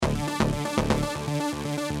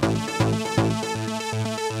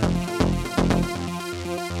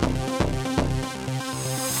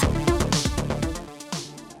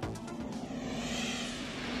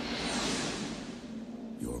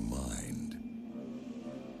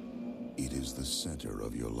the center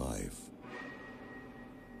of your life.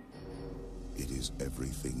 It is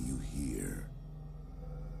everything you hear,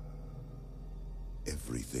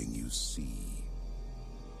 everything you see,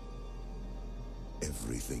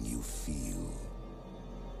 everything you feel.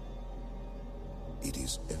 It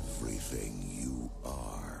is everything you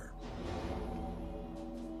are.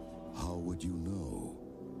 How would you know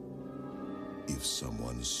if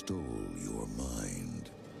someone stole your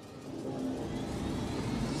mind?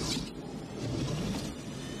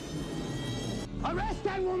 Arrest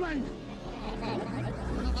that woman!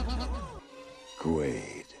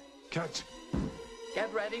 Quaid. Cut.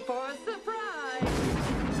 Get ready for a surprise!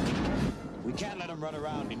 We can't let him run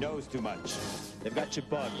around. He knows too much. They've got your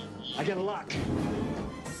bug. I got a lock.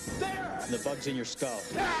 There! And the bug's in your skull.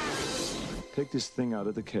 Take this thing out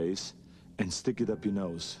of the case and stick it up your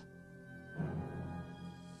nose.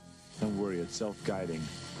 Don't worry, it's self-guiding.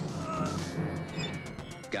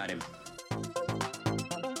 Got him.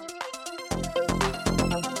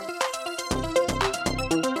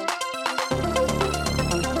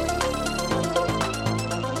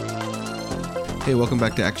 Hey, welcome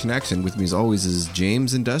back to Action Action. With me as always is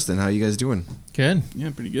James and Dustin. How you guys doing? Good. Yeah,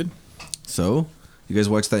 pretty good. So, you guys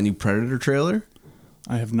watched that new Predator trailer?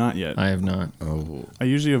 I have not yet. I have not. Oh, I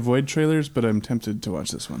usually avoid trailers, but I'm tempted to watch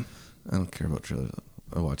this one. I don't care about trailers.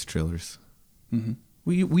 I watch trailers. Mm-hmm.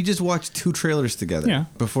 We just watched 2 trailers together. Yeah.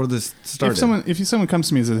 Before this started. If someone comes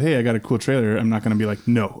to me and says, "Hey, I got a cool trailer," I'm not going to be like,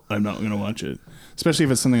 "No, I'm not going to watch it." Especially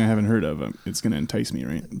if it's something I haven't heard of. It's going to entice me,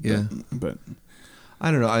 right? Yeah. But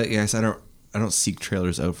I don't know. I guess I don't seek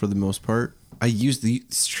trailers out for the most part.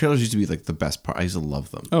 Trailers used to be like the best part. I used to love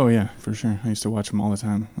them. oh yeah, for sure. I used to watch them all the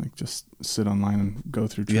time. Like just sit online and go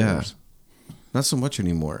through trailers. Not so much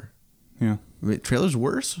anymore. Yeah. Wait, trailers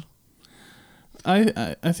worse?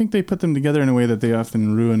 I think they put them together in a way that they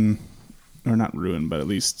often ruin, or not ruin, but at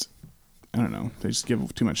least, I don't know, they just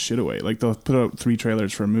give too much shit away. Like they'll put out 3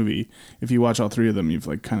 trailers for a movie. If you watch all 3 of them, you've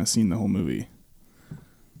like kind of seen the whole movie.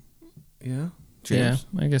 Yeah. James?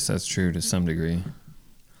 Yeah, I guess that's true to some degree.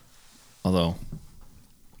 Although,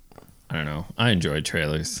 I don't know. I enjoy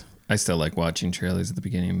trailers. I still like watching trailers at the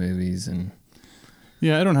beginning of movies. And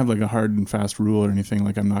Yeah, I don't have like a hard and fast rule or anything.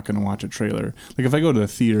 Like I'm not going to watch a trailer. Like if I go to the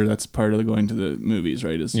theater, that's part of going to the movies,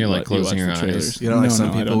 right? Is You're like you closing watch your the trailers. eyes. You know, like some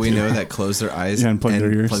I people don't we do know that. that close their eyes Yeah, and plug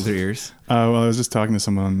their ears. Plug their ears. Well, I was just talking to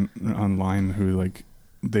someone online who like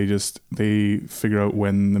they figure out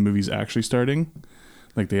when the movie's actually starting.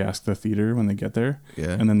 Like they ask the theater when they get there,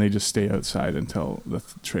 Yeah. and then they just stay outside until the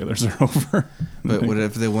trailers are over. But what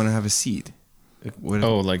if they want to have a seat?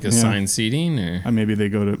 like assigned seating, or maybe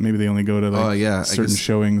they only go to like certain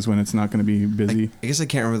showings when it's not going to be busy. I guess I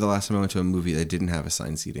can't remember the last time I went to a movie that didn't have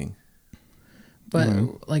assigned seating. but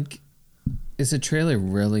like, is a trailer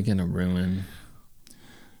really gonna ruin?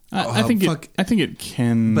 I think it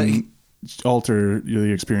can But alter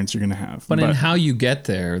the experience you're going to have. But in how you get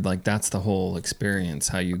there, like that's the whole experience.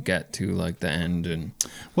 How you get to like the end, and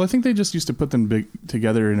well, I think they just used to put them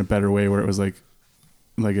together in a better way, where it was like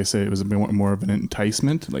I say, it was a bit more of an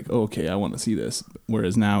enticement. Like, oh, okay, I want to see this.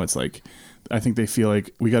 Whereas now it's like, I think they feel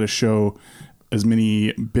like we got to show as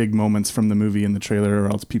many big moments from the movie in the trailer,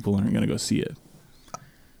 or else people aren't going to go see it.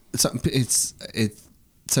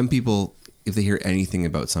 Some people, if they hear anything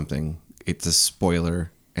about something, it's a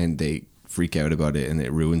spoiler and they freak out about it and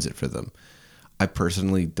it ruins it for them. I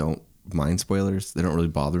personally don't mind spoilers. They don't really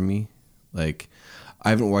bother me. Like,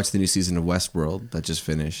 I haven't watched the new season of Westworld that just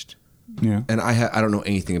finished. Yeah. And I don't know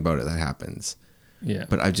anything about it that happens. yeah.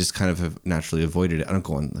 But I just kind of have naturally avoided it. I don't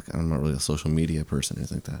go on, like, I'm not really a social media person or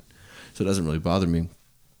anything like that. So it doesn't really bother me.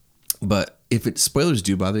 But if spoilers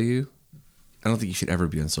do bother you, I don't think you should ever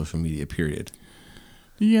be on social media, period.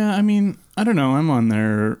 Yeah, I mean, I don't know. I'm on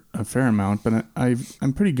there a fair amount, but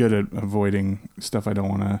I'm pretty good at avoiding stuff I don't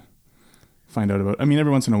want to find out about. I mean,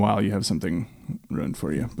 every once in a while you have something ruined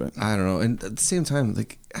for you, but I don't know. And at the same time,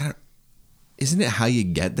 like, isn't it how you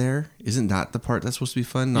get there? Isn't that the part that's supposed to be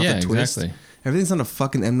fun? Not the twist. Exactly. Everything's not a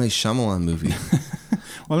fucking M. Night Shyamalan movie.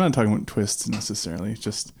 Well, I'm not talking about twists necessarily. It's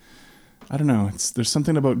just, I don't know. There's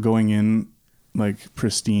something about going in like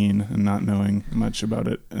pristine and not knowing much about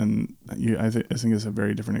it, and I think it's a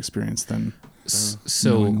very different experience than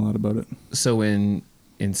knowing a lot about it. So in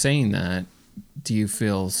saying that, do you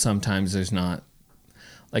feel sometimes there's not,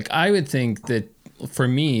 like, I would think that for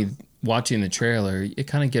me, watching the trailer, it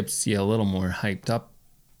kind of gets you a little more hyped up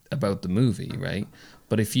about the movie, right?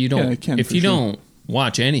 But if you don't, don't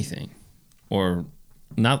watch anything, or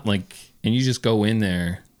not, like, and you just go in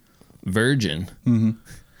there virgin,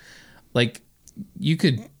 like, you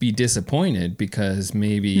could be disappointed because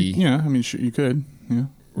maybe yeah, I mean, sure, you could, yeah,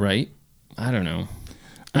 right? I don't know.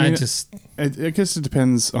 I mean, just I guess it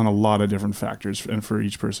depends on a lot of different factors and for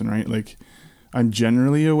each person, right? Like, I'm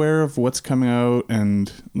generally aware of what's coming out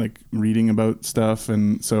and like reading about stuff,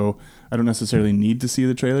 and so I don't necessarily need to see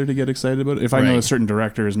the trailer to get excited about it. If I know a Right. certain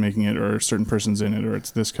director is making it, or a certain person's in it, or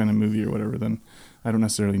it's this kind of movie or whatever, then I don't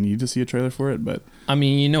necessarily need to see a trailer for it. But I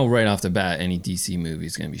mean, you know, right off the bat, any DC movie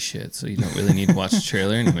is gonna be shit, so you don't really need to watch the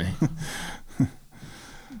trailer anyway.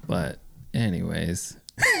 But anyways,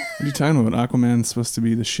 what are you talking about? Aquaman's supposed to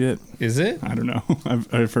be the shit. is it I don't know.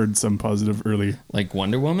 I've heard some positive early like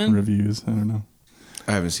Wonder Woman? reviews. I don't know.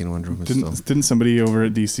 I haven't seen Wonder Woman still. Didn't somebody over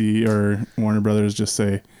at DC or Warner Brothers just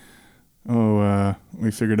say, "Oh,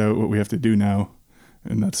 we figured out what we have to do now,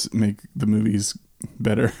 and that's make the movies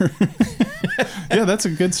better"? Yeah, that's a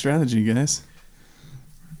good strategy, guys.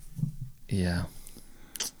 Yeah.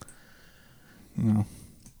 No.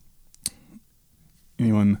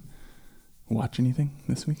 Anyone watch anything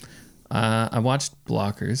this week? I watched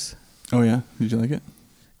Blockers. Oh yeah, did you like it?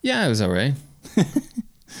 Yeah, it was alright.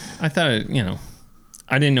 I thought it, you know,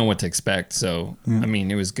 I didn't know what to expect, so I mean,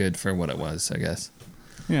 it was good for what it was, I guess.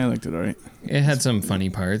 Yeah, I liked it. All right, It had some funny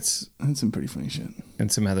parts had some pretty funny shit.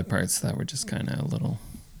 and some other parts that were just kind of a little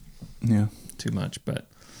Yeah. too much, but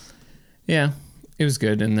yeah, it was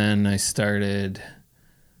good. And then I started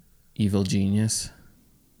Evil Genius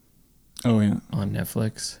Oh yeah. on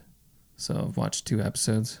Netflix, so I've watched 2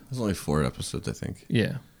 episodes. There's only 4 episodes, I think.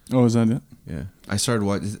 Yeah. Oh, is that it? Yeah, I started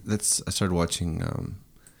watching.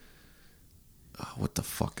 What the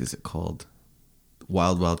fuck is it called?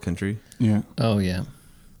 Wild Wild Country. Yeah. Oh yeah.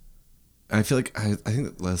 I feel like I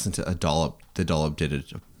think I listened to a Dollop. The Dollop did an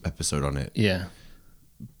episode on it, Yeah.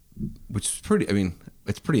 which is pretty. I mean,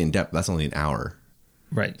 it's pretty in depth. That's only an hour.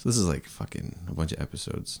 Right. So this is like fucking a bunch of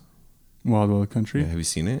episodes. Wild Wild Country. Yeah, have you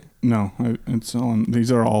seen it? No, it's all.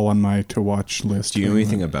 These are all on my to watch list. Do you know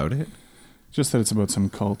anything about it? Just that it's about some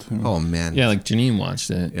cult. Oh man. Yeah, like Janine watched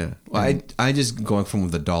it. Yeah. Well, I just going from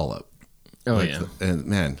the Dollop. Oh Like, yeah. And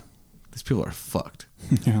man, these people are fucked.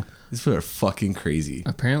 Yeah. These people are fucking crazy.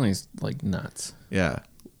 Apparently it's like nuts. Yeah.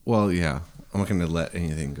 Well, yeah. I'm not gonna let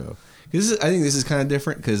anything go. I think this is kind of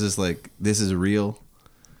different because it's like this is real,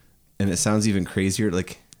 and it sounds even crazier.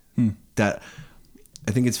 Like that.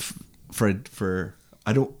 I think it's for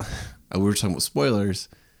I don't. We were talking about spoilers.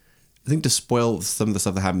 I think to spoil some of the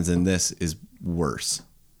stuff that happens in this is worse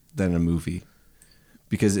than a movie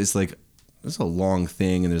because it's like it's a long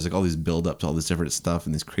thing and there's like all these build up to all this different stuff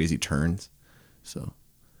and these crazy turns. So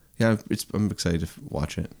yeah, I'm excited to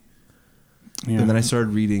watch it. Yeah. And then I started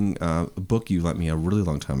reading a book you lent me a really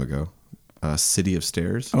long time ago, City of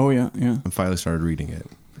Stairs. Oh yeah, yeah. I finally started reading it.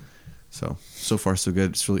 So far so good.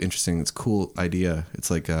 It's really interesting. It's a cool idea. It's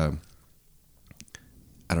like I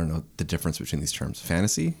don't know the difference between these terms.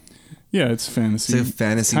 Fantasy? Yeah, it's fantasy. It's like a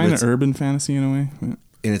fantasy, kind but of it's- urban fantasy in a way. But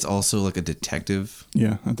And it's also like a detective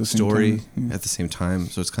yeah, at the same story time, yeah. at the same time.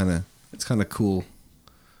 So it's kind of cool.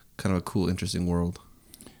 Kind of a cool, interesting world.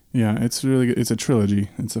 Yeah, it's really good. It's a trilogy.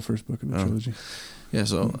 It's the first book of a trilogy. Yeah,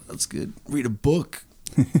 so that's good. Read a book.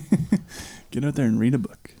 Get out there and read a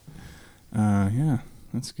book. Yeah,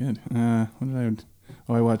 that's good. What did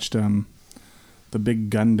I watched The Big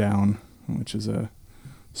Gun Down, which is a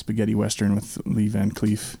spaghetti western with Lee Van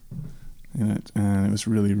Cleef in it, and it was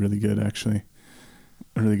really, really good actually.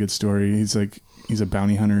 A really good story. He's a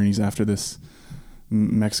bounty hunter and he's after this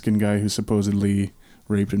Mexican guy who supposedly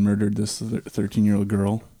raped and murdered this 13-year-old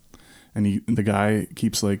girl, and the guy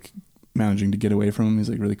keeps like managing to get away from him. He's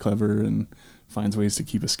like really clever and finds ways to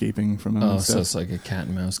keep escaping from him. Oh, and so stuff. it's like a cat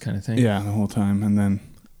and mouse kind of thing. Yeah, the whole time, and then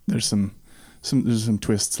there's some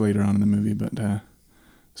twists later on in the movie, but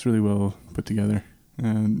it's really well put together. I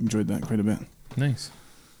enjoyed that quite a bit. Nice.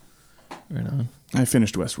 Right on. I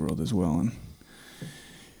finished Westworld as well, and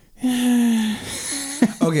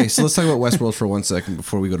Okay, so let's talk about Westworld for 1 second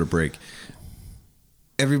before we go to break.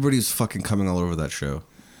 Everybody's fucking coming all over that show.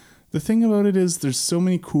 the thing about it is there's so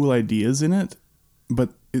many cool ideas in it, but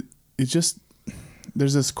it just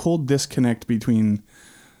there's this cold disconnect between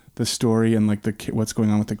the story and like what's going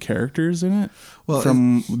on with the characters in it. Well,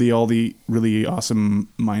 from all the really awesome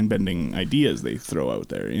mind bending ideas they throw out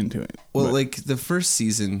there into it. Well, But- like the first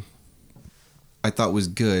season, I thought was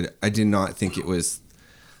good. I did not think it was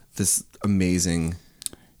this amazing.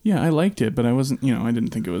 yeah, I liked it, but I wasn't. I didn't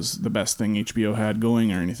think it was the best thing HBO had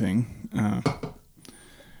going or anything.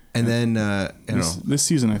 And then This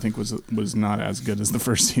season, I think, was not as good as the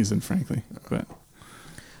first season, frankly. But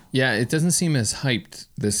Yeah, it doesn't seem as hyped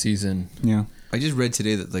this season. yeah, I just read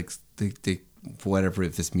today that like they whatever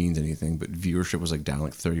if this means anything, but viewership was like down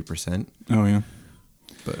like 30%. oh yeah,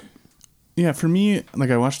 But yeah. For me, like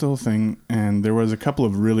I watched the whole thing, and there was a couple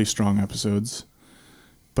of really strong episodes,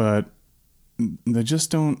 but they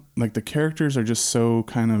just don't, like, the characters are just so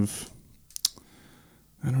kind of,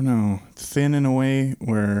 I don't know, thin in a way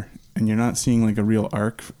where, and you're not seeing like a real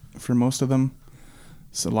arc for most of them.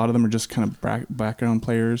 So a lot of them are just kind of background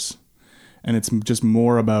players, and it's just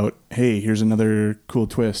more about, hey, here's another cool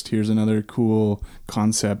twist, here's another cool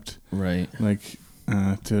concept, Right. like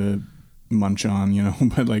to munch on, you know.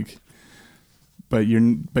 but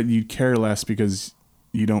you care less because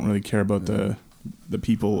you don't really care about the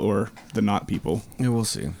people or the not people. Yeah, we'll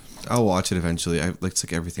see. I'll watch it eventually. It's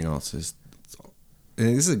like everything else is. I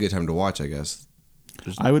think this is a good time to watch, I guess.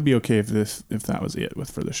 I would be okay if that was it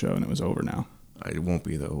for the show and it was over now. It won't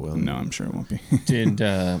be though. Will No, I'm sure it won't be.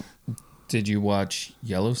 Did you watch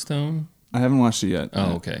Yellowstone? I haven't watched it yet.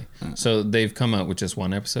 Oh, okay. So they've come out with just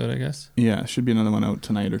one episode, I guess. Yeah, should be another one out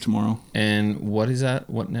tonight or tomorrow. And what is that?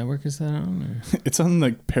 What network is that on? Or? It's on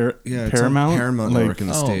like It's Paramount. on Paramount like, Network in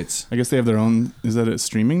the States. I guess they have their own. Is that a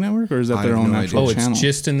streaming network or is that I their have own no actual idea. channel? It's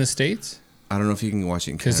just in the States? I don't know if you can watch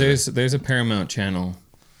it in Because Canada. there's a Paramount channel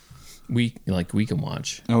we can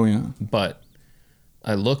watch. Oh yeah. But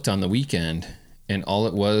I looked on the weekend and all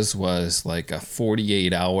it was like a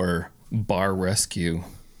 48-hour bar rescue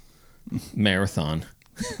marathon.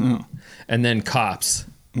 Oh. And then Cops.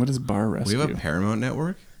 What is Bar We Rescue? have a Paramount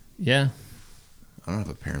Network? Yeah, I don't have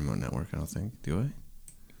a Paramount Network, I don't think. Do I?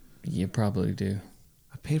 you probably do.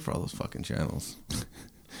 I pay for all those fucking channels.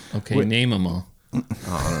 Okay, Wait. name them all. Oh,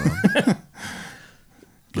 I don't know.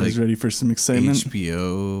 You guys ready for some excitement?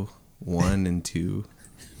 HBO 1 and 2.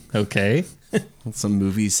 Okay. Some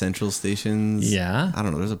movie central stations. Yeah. I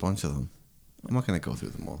don't know. There's a bunch of them. I'm not going to go through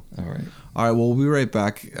them all. All right. All right. Well, we'll be right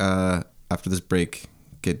back after this break.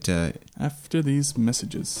 After these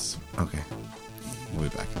messages. Okay. We'll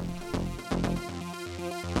be back.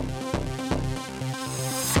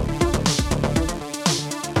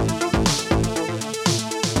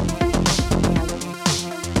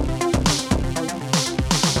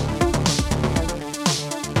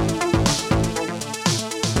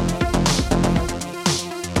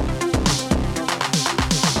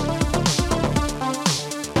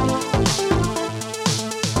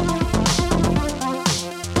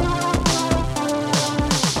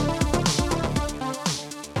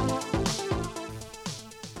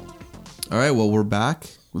 All right, well, we're back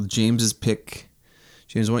with James's pick.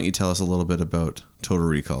 James, why don't you tell us a little bit about Total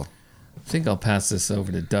Recall? I think I'll pass this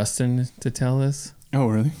over to Dustin to tell us. Oh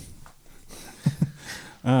really?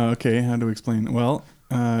 Okay. How to explain? Well,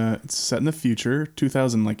 it's set in the future,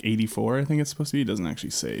 2084. I think it's supposed to be. It doesn't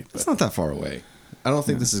actually say. But It's not that far away. I don't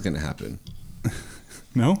think this is going to happen.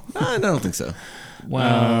 no. I don't think so.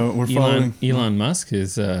 Wow. We're following- Elon Musk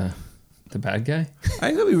is the bad guy. I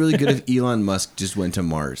think it would be really good if Elon Musk just went to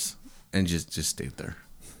Mars and just stayed there.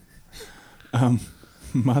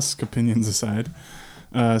 Musk opinions aside.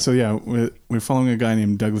 So yeah, we're following a guy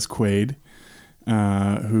named Douglas Quaid,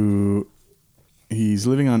 who he's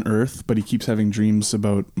living on Earth, but he keeps having dreams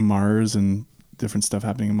about Mars and different stuff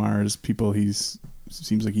happening in Mars. People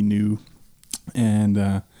seems like he knew,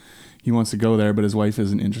 and he wants to go there, but his wife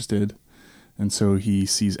isn't interested, and so he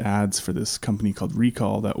sees ads for this company called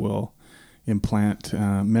Recall that will implant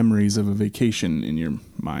memories of a vacation in your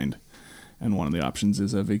mind. And one of the options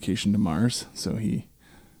is a vacation to Mars. So he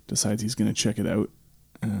decides he's going to check it out.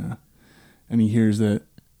 And he hears that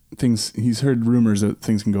he's heard rumors that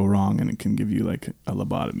things can go wrong and it can give you like a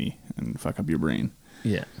lobotomy and fuck up your brain.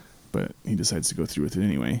 Yeah. But he decides to go through with it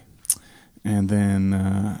anyway. And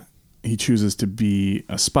then he chooses to be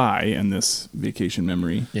a spy in this vacation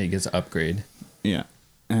memory. Yeah, he gets an upgrade. Yeah.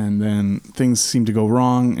 And then things seem to go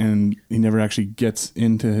wrong and he never actually gets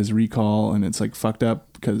into his recall and it's like fucked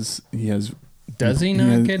up because he has... Does he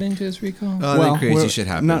not get into his recall? Then crazy shit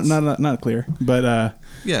happens. Not clear. But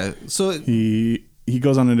yeah, so... he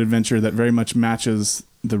goes on an adventure that very much matches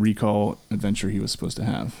the recall adventure he was supposed to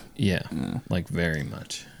have. Yeah, like very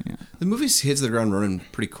much. Yeah. The movie hits the ground running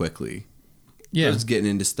pretty quickly. Yeah. It's getting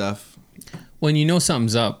into stuff. When you know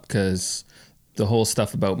something's up because the whole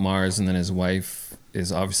stuff about Mars and then his wife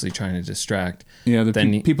is obviously trying to distract. Yeah, the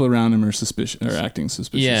Then people around him are acting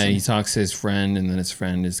suspicious. Yeah, he talks to his friend and then his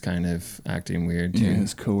friend is kind of acting weird too. Yeah,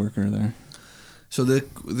 his coworker there. So the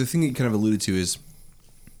thing you kind of alluded to is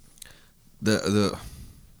the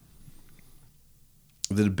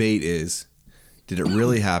debate is, did it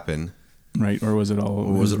really happen? Right, or was it all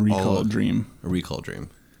a recall dream? A recall dream.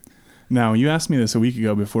 Now, you asked me this a week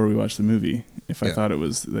ago before we watched the movie, if I Yeah. thought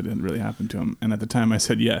that it really happened to him. And at the time I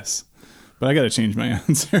said yes. But I got to change my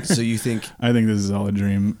answer. So you think... I think this is all a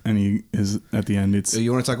dream, and he is at the end. It's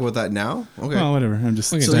You want to talk about that now? Okay. well, whatever. I'm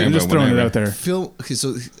just We can talk throwing about it whenever. out there. Okay,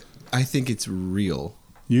 so I think it's real.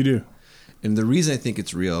 You do. And the reason I think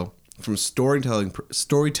it's real from storytelling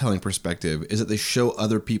perspective is that they show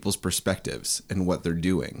other people's perspectives and what they're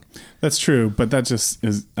doing. That's true, but that just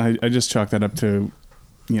is. I just chalk that up to,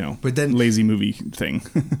 But then lazy movie thing.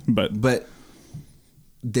 but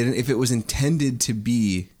then if it was intended to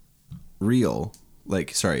be real,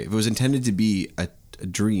 if it was intended to be a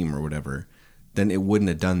dream or whatever, then it wouldn't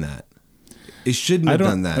have done that. It shouldn't have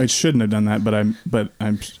done that. It shouldn't have done that.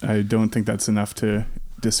 I don't think that's enough to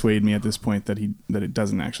dissuade me at this point that it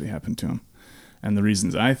doesn't actually happen to him. And the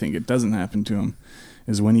reasons I think it doesn't happen to him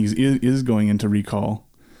is when he is going into recall.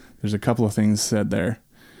 There's a couple of things said there.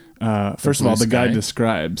 First of all, the guy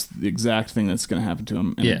describes the exact thing that's going to happen to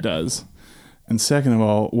him, and it does. And second of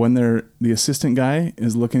all, when the assistant guy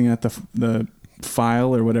is looking at the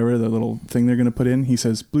file or whatever, the little thing they're going to put in, he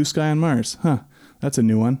says, "Blue sky on Mars." Huh, that's a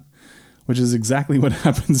new one. Which is exactly what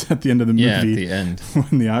happens at the end of the movie. Yeah, at the end.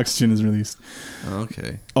 When the oxygen is released.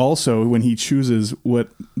 Okay. Also, when he chooses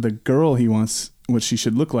what the girl he wants, what she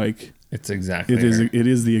should look like. It's exactly It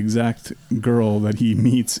is the exact girl that he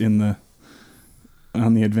meets on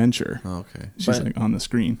the adventure. Oh, okay. She's on the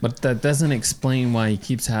screen. But that doesn't explain why he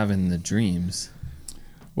keeps having the dreams.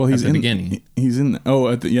 Well, he's at the beginning. He's in.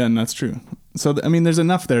 And that's true. So there's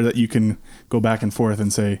enough there that you can go back and forth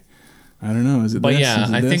and say, I don't know. Is it? But this? yeah,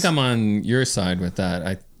 Is it I this? think I'm on your side with that.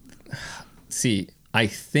 I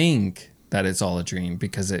think that it's all a dream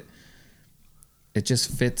because it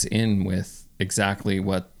just fits in with exactly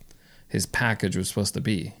what his package was supposed to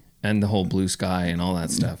be, and the whole blue sky and all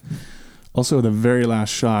that stuff. Also, the very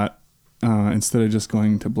last shot, instead of just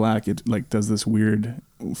going to black, it does this weird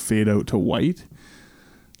fade out to white,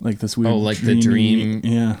 like this weird. Oh, like the dream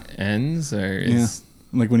yeah ends, or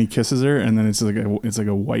like when he kisses her, and then it's like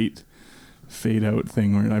a white fade out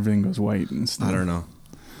thing where everything goes white and stuff. I don't know.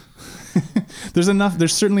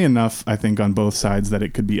 There's certainly enough, I think, on both sides that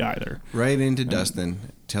it could be either. Write into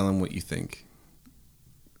Dustin. Tell him what you think.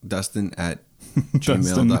 Dustin at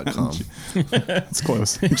gmail.com. It's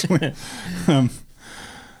close, actually.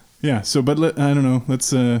 Yeah, so, but I don't know. Let's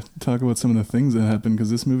talk about some of the things that happened,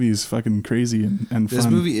 because this movie is fucking crazy and fun. This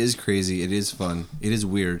movie is crazy. It is fun. It is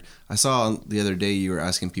weird. I saw the other day you were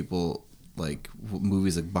asking people,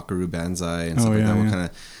 movies like Buckaroo Banzai and stuff like that. What kind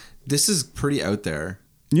of... This is pretty out there.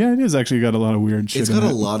 Yeah, it is actually got a lot of weird shit in it. It's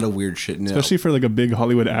got a lot of weird shit in it. Especially for a big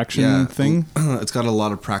Hollywood action thing. It's got a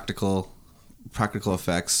lot of practical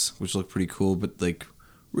effects, which look pretty cool, but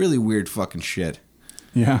really weird fucking shit.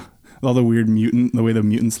 Yeah. All the weird the way the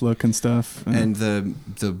mutants look and stuff. And the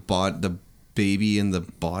baby in the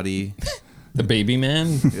body. The baby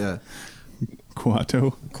man? Yeah.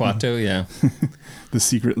 Kuato, yeah. The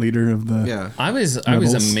secret leader of the... Yeah. I was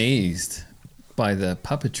amazed by the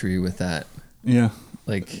puppetry with that. Yeah.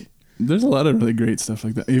 There's a lot of really great stuff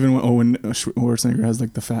like that. Even when Schwarzenegger has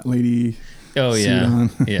the fat lady suit on.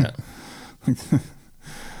 Yeah.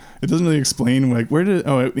 It doesn't really explain where did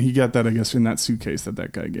he got that, I guess, in that suitcase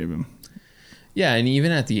that guy gave him. Yeah, and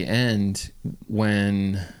even at the end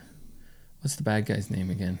when what's the bad guy's name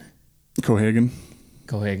again? Cohagen,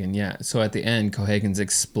 yeah. So at the end, Cohagen's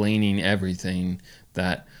explaining everything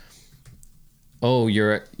that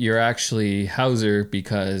you're actually Hauser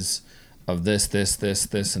because of this,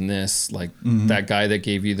 and this. That guy that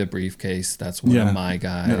gave you the briefcase, that's one of my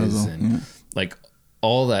guys,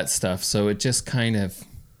 all that stuff. So it just kind of,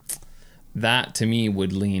 that to me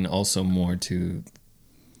would lean also more to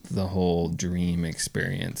the whole dream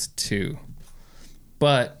experience too.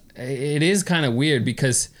 But it is kind of weird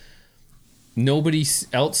because nobody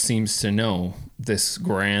else seems to know this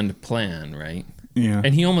grand plan, right? Yeah.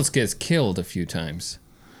 And he almost gets killed a few times.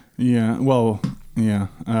 Yeah. Well, yeah.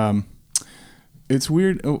 It's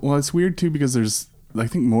weird. Well, it's weird too because there's, I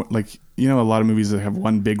think, more a lot of movies that have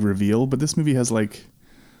one big reveal, but this movie has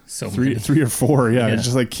so three or four. Yeah. It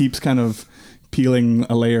just keeps kind of peeling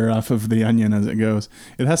a layer off of the onion as it goes.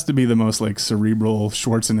 It has to be the most cerebral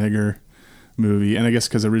Schwarzenegger movie. And I guess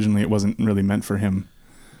because originally it wasn't really meant for him.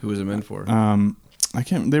 Who was it meant for?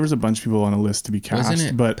 There was a bunch of people on a list to be cast, Wasn't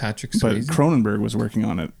it but Patrick Swayze? But Cronenberg was working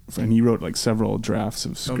on it, and he wrote several drafts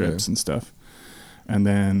of scripts and stuff. And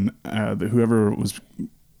then whoever was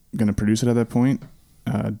going to produce it at that point,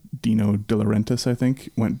 Dino De Laurentiis, I think,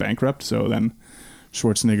 went bankrupt. So then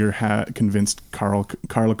Schwarzenegger had convinced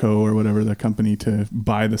Carlico or whatever the company to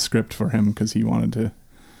buy the script for him because he wanted to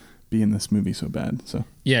be in this movie so bad. So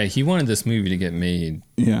yeah, he wanted this movie to get made.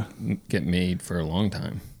 Yeah, get made for a long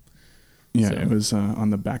time. Yeah, it was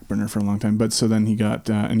on the back burner for a long time. But so then he got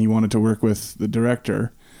and he wanted to work with the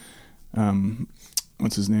director.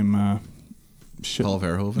 What's his name? Paul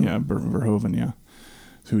Verhoeven. Yeah, Verhoeven. Yeah,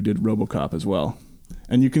 who did RoboCop as well.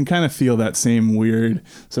 And you can kind of feel that same weird,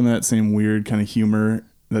 some of that same weird kind of humor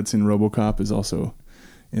that's in RoboCop is also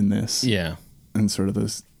in this. Yeah. And sort of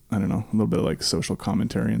this, I don't know, a little bit of like social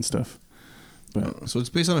commentary and stuff. But So it's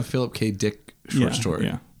based on a Philip K. Dick short story.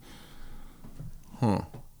 Yeah. Huh.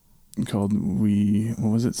 Called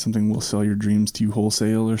what was it? Something We'll Sell Your Dreams to You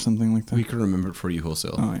Wholesale or something like that. We can remember it for you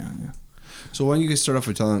wholesale. Oh, yeah. So why don't you guys start off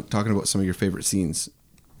with talking about some of your favorite scenes?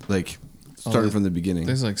 Like, starting from the beginning.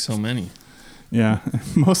 There's like so many. Yeah.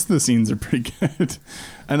 Most of the scenes are pretty good.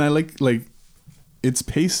 And I like it's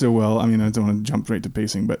paced so well. I mean, I don't want to jump right to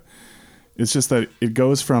pacing, but it's just that it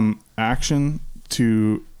goes from action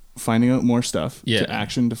to finding out more stuff to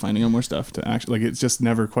action to finding out more stuff to action. Like, it's just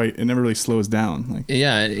never really slows down. Like,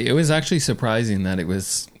 yeah, it was actually surprising that it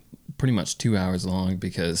was pretty much 2 hours long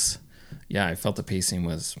because, yeah, I felt the pacing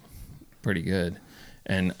was pretty good.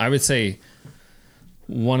 And I would say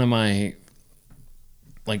one of my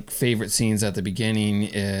like favorite scenes at the beginning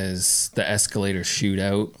is the escalator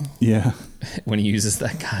shootout. Yeah. When he uses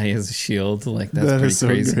that guy as a shield. Like, that's that pretty is so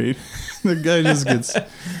crazy. great. The guy just gets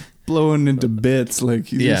blown into bits. Like,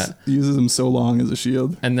 he just uses him so long as a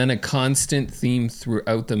shield. And then a constant theme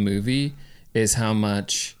throughout the movie is how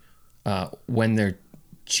much when they're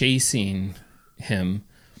chasing him,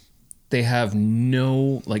 they have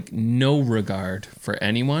no regard for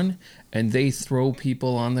anyone, and they throw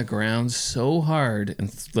people on the ground so hard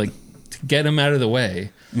and like to get them out of the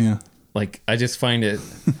way. Yeah. Like, I just find it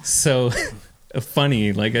so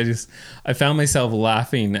funny. Like, I found myself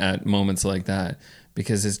laughing at moments like that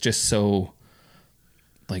because it's just so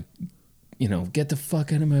like, you know, get the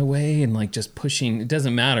fuck out of my way, and like just pushing. It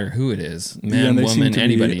doesn't matter who it is, man, they woman, seem to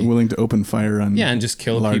anybody. be willing to open fire on and just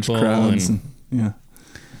kill large people. crowds. And, yeah.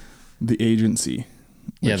 The agency.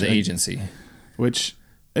 Agency. Which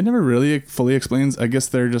it never really fully explains. I guess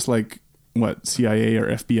they're just like, what, CIA or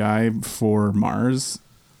FBI for Mars?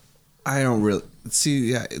 I don't really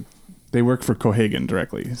see. Yeah, they work for Cohagen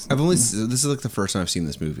directly. This is like the first time I've seen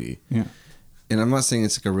this movie. Yeah, and I'm not saying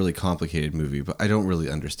it's like a really complicated movie, but I don't really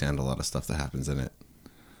understand a lot of stuff that happens in it.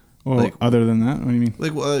 Well, like, other than that, what do you mean?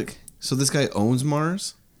 Like, so this guy owns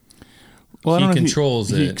Mars. Well, he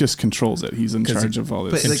controls it. He just controls it. He's in charge of all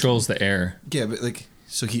this. He controls the air. Yeah, but like,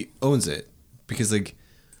 so he owns it because like,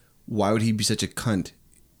 why would he be such a cunt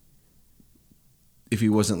if he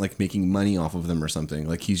wasn't like making money off of them or something?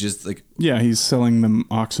 Like, he's just like, yeah, he's selling them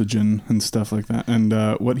oxygen and stuff like that. And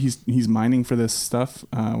what he's mining for this stuff.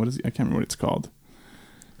 What is I can't remember what it's called.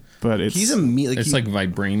 But it's it's like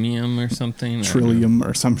vibranium or something. Trillium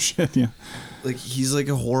or some shit. Yeah. Like, he's like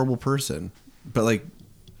a horrible person, but like,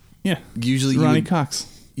 yeah. Usually, Ronnie Cox.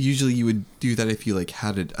 Usually, you would do that if you like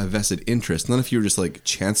had a vested interest, not if you were just like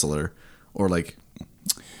chancellor or like.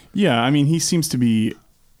 Yeah, I mean, he seems to be.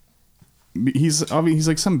 He's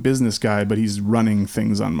like some business guy, but he's running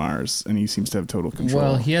things on Mars, and he seems to have total control.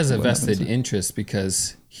 Well, he has a vested interest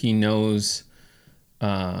because he knows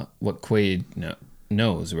what Quaid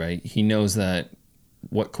knows, right? He knows that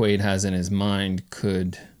what Quaid has in his mind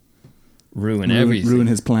could ruin everything. Ruin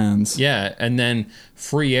his plans. Yeah, and then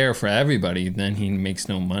free air for everybody, then he makes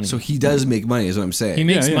no money. So he does make money, is what I'm saying. He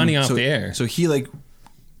makes money off the air. So he like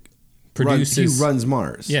produces. He runs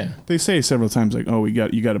Mars. Yeah. They say several times like, "Oh,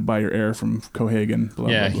 you got to buy your air from Cohagen." Blah,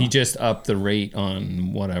 yeah, blah, blah. he just upped the rate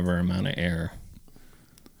on whatever amount of air.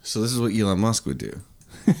 So this is what Elon Musk would do.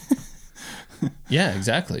 Yeah,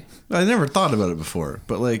 exactly. I never thought about it before,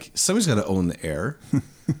 but like, somebody's got to own the air.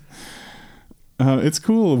 It's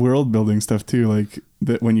cool world building stuff too. Like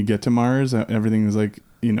that when you get to Mars, everything is like,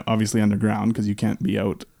 you know, obviously underground because you can't be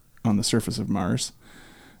out on the surface of Mars.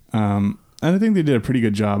 And I think they did a pretty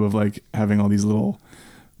good job of like having all these little.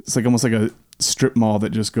 It's like almost like a strip mall that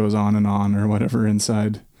just goes on or whatever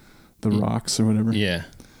inside the rocks or whatever. Yeah,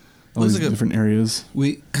 all these different areas.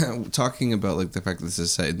 We talking about like the fact that this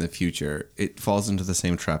is set in the future. It falls into the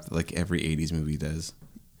same trap that like every '80s movie does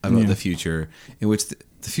about the future, in which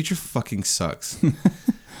the future fucking sucks.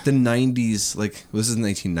 The 90s, like, this is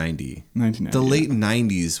 1990. The late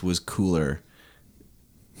 90s was cooler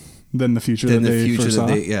than the future that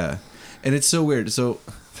they yeah. And it's so weird. So,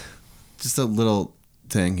 just a little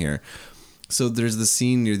thing here. So, there's the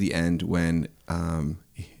scene near the end when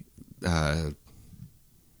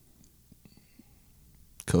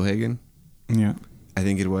Cohagen, yeah, I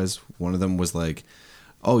think it was, one of them was like,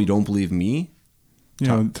 "Oh, you don't believe me?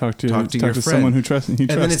 Talk to someone who trusts." And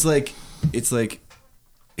then it's like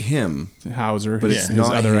him, Hauser, but it's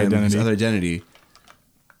not other him, identity. his other identity.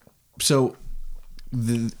 So,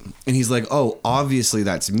 and he's like, "Oh, obviously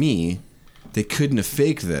that's me. They couldn't have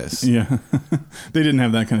faked this. Yeah, they didn't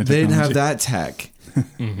have that kind of technology. They didn't have that tech,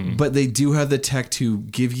 but they do have the tech to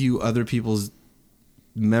give you other people's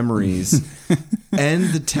memories and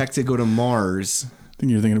the tech to go to Mars. I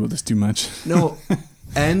think you're thinking about this too much. No,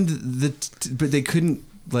 and but they couldn't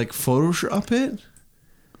like Photoshop it.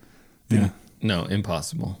 Yeah. No,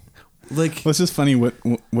 impossible. Like, Well, it's just funny what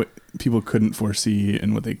people couldn't foresee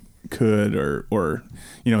and what they could, or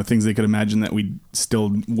things they could imagine that we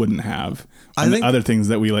still wouldn't have. I And think- other things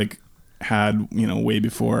that we like had, way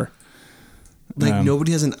before.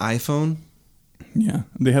 nobody has an iPhone. Yeah,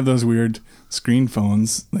 they have those weird screen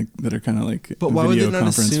phones like that are kind of like But why would video they not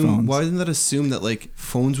conference assume? phones. Why didn't that assume that like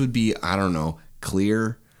phones would be, I don't know,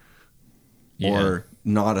 clear or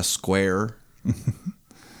not a square?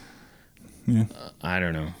 Yeah, I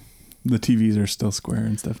don't know. the TVs are still square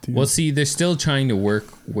and stuff too. Well, see, they're still trying to work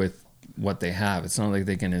with what they have. It's not like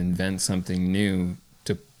they can invent something new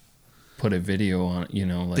to put a video on.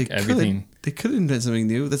 Like everything. They could invent something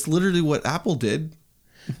new. That's literally what Apple did.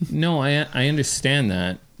 No, I understand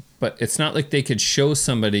that, but it's not like they could show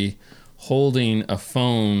somebody holding a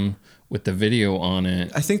phone with the video on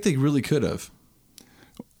it. I think they really could have.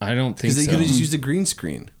 I don't think Because they so. could have just used a green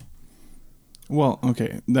screen. Well,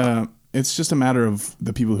 okay. It's just a matter of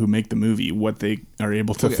the people who make the movie, what they are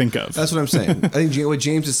able to think of. That's what I'm saying. I think what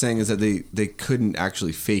James is saying is that they couldn't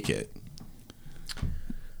actually fake it.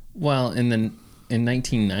 Well, in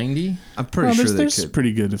 1990, I'm pretty sure they there's could.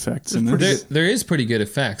 pretty good effects in there. there is pretty good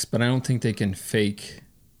effects, but I don't think they can fake.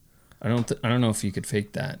 I don't know if you could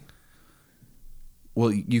fake that.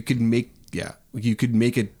 Well, you could make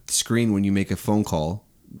a screen when you make a phone call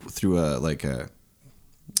through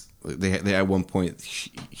they at one point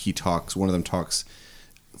one of them talks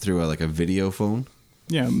through a video phone.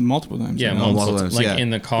 Yeah, multiple times. Yeah, multiple times, like yeah. in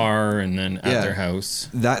the car and then at Yeah. their house.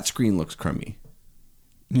 That screen looks crummy.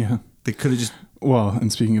 Yeah. They could have just Well,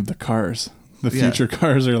 and speaking of the cars, the Yeah. future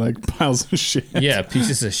cars are like piles of shit. Yeah,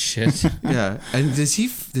 pieces of shit. yeah. And does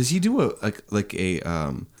he do a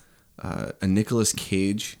Nicolas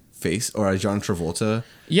Cage face or a John Travolta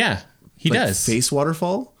Yeah, he like, does. face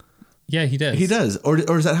waterfall? Yeah, he does. He does, or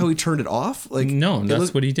is that how he turned it off? Like No, it that's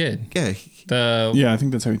looked- what he did. Yeah, The Yeah, I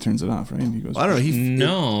think that's how he turns it off, right? He goes, I don't know.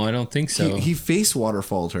 no, I don't think so. He face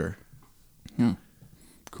waterfalled her. Yeah.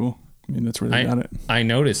 Cool. I mean, that's where they got it. I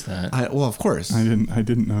noticed that. Well, of course. I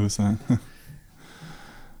didn't notice that.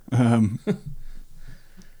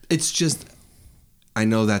 It's just, I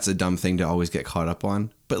know that's a dumb thing to always get caught up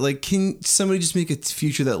on, but like, can somebody just make a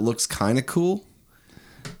future that looks kind of cool?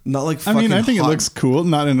 Not like I mean, I think hot. it looks cool,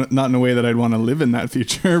 not in a way that I'd want to live in that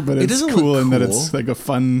future, but it's doesn't cool look in that cool. it's like a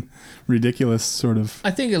fun, ridiculous sort of.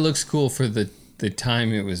 I think it looks cool for the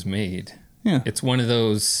time it was made. Yeah. It's one of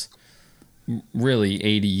those really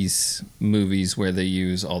 80s movies where they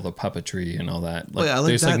use all the puppetry and all that. Like, yeah, I like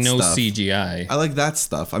there's like that no stuff. CGI. I like that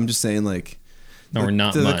stuff. I'm just saying, like, No, we're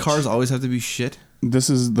not do the much. cars always have to be shit? This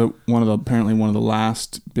is apparently one of the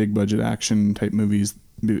last big budget action type movies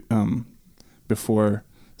before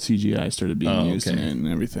CGI started being used in okay. it and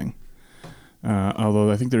everything.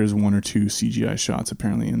 Although I think there is one or two CGI shots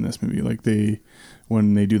apparently in this movie, like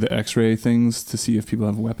when they do the X-ray things to see if people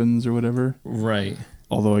have weapons or whatever. Right.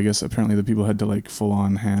 Although I guess apparently the people had to like full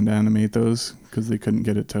on hand animate those because they couldn't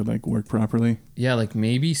get it to like work properly. Yeah, like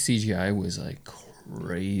maybe CGI was like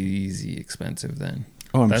crazy expensive then.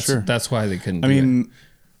 Oh, I'm that's, sure. That's why they couldn't I do it. mean,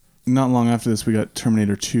 not long after this, we got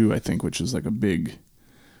Terminator 2, I think, which is like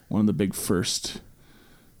one of the big first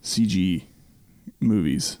CG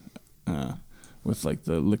movies with like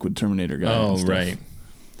the Liquid Terminator guy. Oh, and stuff. right.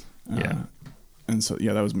 Yeah. And so,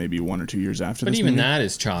 yeah, that was maybe 1 or 2 years after But this even movie. that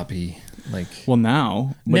is choppy. Like, Well,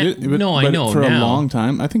 now. I know For a now. long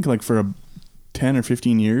time, I think like for 10 or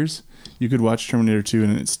 15 years, you could watch Terminator 2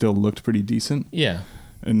 and it still looked pretty decent. yeah.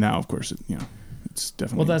 And now, of course, it's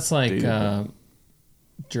definitely. Well, that's like dated.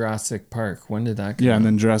 Jurassic Park. When did that come Yeah, out? and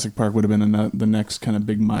then Jurassic Park would have been the next kind of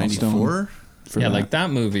big milestone. 94? For yeah, that. like that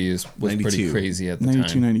movie was pretty 92. crazy at the 92,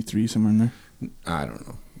 time. 93, somewhere in there. I don't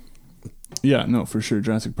know. Yeah, no, for sure.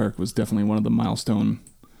 Jurassic Park was definitely one of the milestone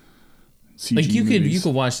CG Like you movies.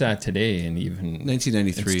 could watch that today and even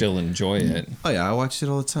 1993. and still enjoy it. Oh yeah, I watched it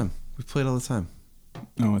all the time. We played all the time.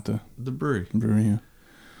 Oh, at the The brewery. brewery,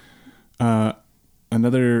 yeah.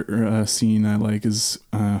 Another scene I like is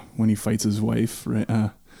when he fights his wife,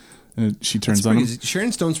 right? And she turns on him.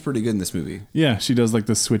 Sharon Stone's pretty good in this movie. Yeah, she does like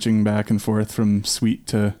the switching back and forth from sweet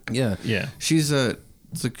to Yeah, Yeah. She's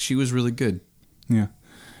it's like she was really good. yeah.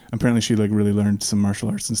 Apparently, she like really learned some martial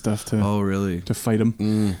arts and stuff to Oh really? fight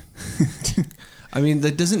him. I mean,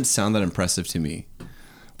 that doesn't sound that impressive to me.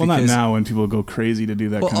 Well, not Because- now when people go crazy to do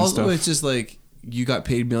that Well, kind of also stuff. it's just like you got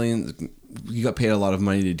paid millions. You got paid a lot of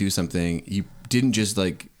money to do something. You didn't just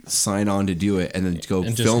like sign on to do it and then go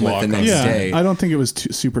And just film it walk the on. next Yeah, day. I don't think it was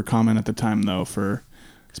super common at the time though for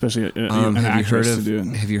especially an actress to do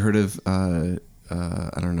it. Have you heard of I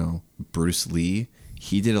don't know, Bruce Lee?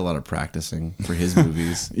 He did a lot of practicing for his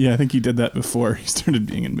movies. Yeah, I think he did that before he started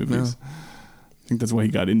being in movies. No. I think that's why he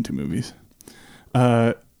got into movies.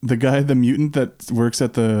 The guy, the mutant that works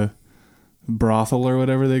at the brothel or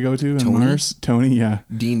whatever they go to in Mars. Tony, yeah.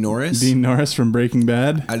 Dean Norris? Dean Norris from Breaking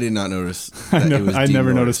Bad. I did not notice. I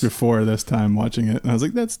never noticed before this time watching it. And I was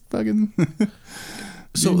like, that's fucking...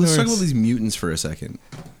 So let's talk about these mutants for a second.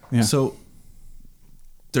 Yeah. So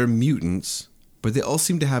they're mutants, but they all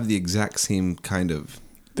seem to have the exact same kind of...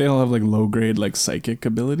 They all have like low grade like psychic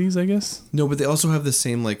abilities, I guess. No, but they also have the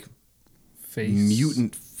same like face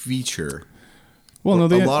mutant feature. Well, no,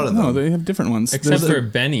 they a lot of them. No, they have different ones. Except for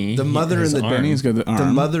Benny. The mother and the Benny's got the arm. The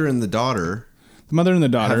mother and the daughter. The mother and the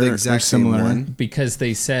daughter have the exact are similar. Same one. Because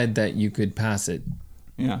they said that you could pass it.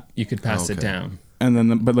 Yeah. You could pass it down. And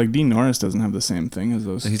then, but like Dean Norris doesn't have the same thing as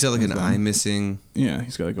those. He's got like an eye missing. Yeah,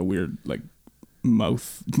 he's got like a weird like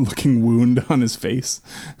mouth-looking wound on his face.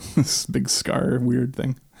 This big scar, weird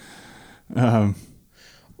thing. Well,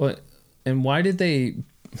 and why did they?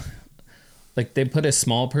 Like they put a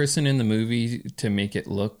small person in the movie to make it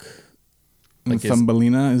look like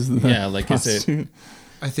Thumbelina is the like prostitute. is it?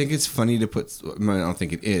 I think it's funny to put. I don't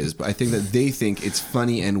think it is, but I think that they think it's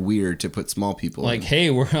funny and weird to put small people. Like,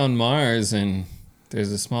 hey, we're on Mars and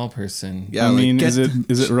there's a small person. Yeah, I mean, is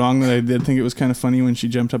it wrong that I did think it was kind of funny when she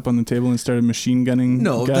jumped up on the table and started machine gunning?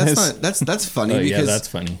 No, guys? that's not. That's funny. Oh, because yeah, that's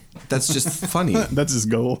funny. That's just funny. That's just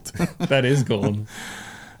gold. That is gold.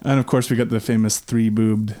 And of course, we got the famous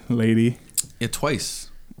three-boobed lady. Yeah,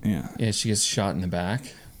 twice. Yeah. Yeah, she gets shot in the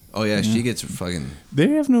back. Oh yeah, she gets fucking. They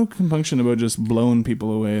have no compunction about just blowing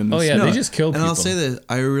people away. In this. Oh yeah, they just kill people. And I'll say that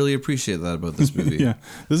I really appreciate that about this movie. Yeah,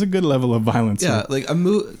 there's a good level of violence. Yeah, here.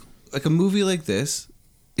 like a movie like this,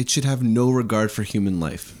 it should have no regard for human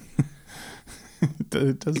life.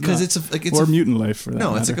 It does because not. it's or mutant life for that.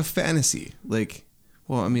 No, matter. It's like a fantasy. Like,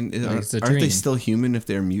 well, I mean, aren't they dream. still human if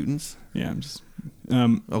they're mutants? Yeah, I'm just.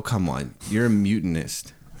 Oh come on, you're a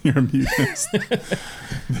mutinist. You're a mutinist.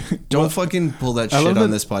 Don't fucking pull that shit on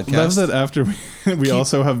this podcast. I love that after we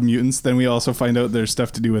also have mutants, then we also find out there's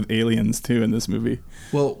stuff to do with aliens too in this movie.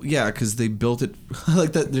 Well, yeah, because they built it. I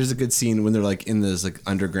like that. There's a good scene when they're like in this like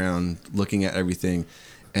underground looking at everything,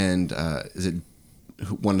 and is it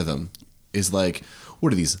one of them is like,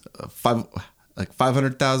 what are these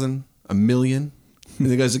 500,000, a million? And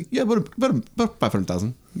the guy's like, yeah, about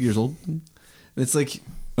 500,000 years old. And it's like.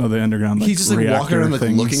 Oh, the underground. Like, he's just like walking around, like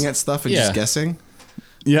looking at stuff and just guessing.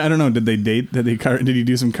 Yeah, I don't know. Did they date? Did he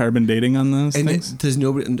do some carbon dating on those things? Does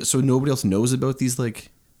nobody? So nobody else knows about these like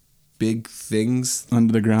big things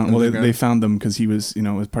under the ground. Well, they found them because he was,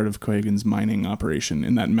 was part of Huygens mining operation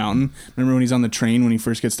in that mountain. Remember when he's on the train when he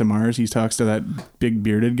first gets to Mars? He talks to that big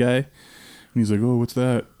bearded guy, and he's like, "Oh, what's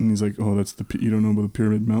that?" And he's like, "Oh, that's you don't know about the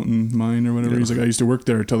Pyramid Mountain mine or whatever." Yeah. He's like, "I used to work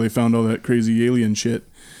there until they found all that crazy alien shit."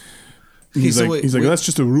 He's like, that's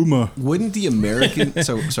just a rumor. Wouldn't the American?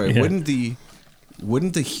 Sorry. Yeah.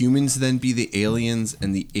 Wouldn't the humans then be the aliens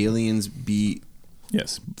and the aliens be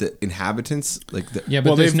the inhabitants? Like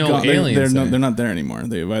but there's no aliens. They're not there anymore.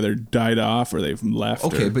 They've either died off or they've left.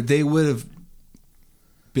 Okay, but they would have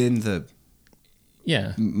been the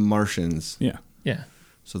Martians. Yeah. Yeah.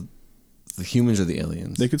 So the humans are the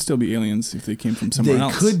aliens. They could still be aliens if they came from somewhere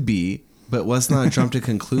else. They could be, but let's not jump to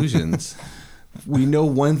conclusions. We know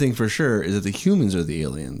one thing for sure is that the humans are the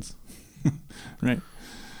aliens. Right.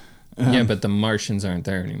 Yeah, but the Martians aren't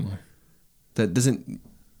there anymore. That doesn't...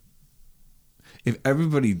 If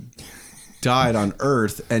everybody died on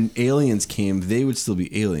Earth and aliens came, they would still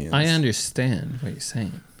be aliens. I understand what you're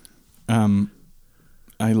saying.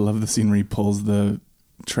 I love the scene where he pulls the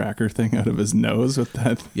tracker thing out of his nose with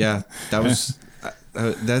that. Yeah, that was...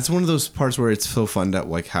 that's one of those parts where it's so fun to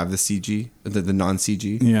like have the CG, the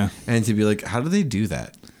non-CG. Yeah. And to be like, how do they do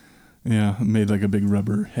that? Yeah, made like a big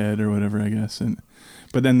rubber head or whatever, I guess.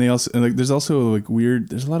 But then they also like there's also like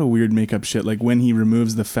there's a lot of weird makeup shit, like when he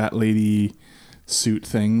removes the fat lady suit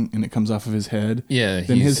thing and it comes off of his head. Yeah.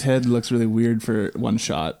 Then his head looks really weird for one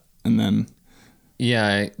shot and then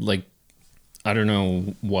I don't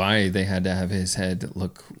know why they had to have his head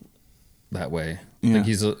look that way. Yeah. Like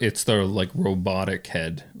it's the like robotic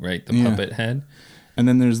head, right? The puppet head. And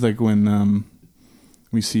then there's like when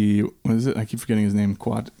we see, what is it? I keep forgetting his name.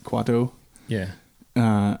 Quato. Yeah.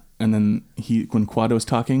 And then when Quato's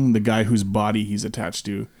talking, the guy whose body he's attached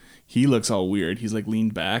to, he looks all weird. He's like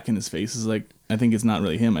leaned back and his face is like, I think it's not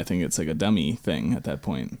really him. I think it's like a dummy thing at that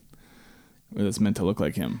point. Where it's meant to look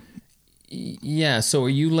like him. Yeah. So are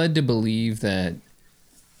you led to believe that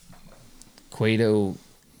Quato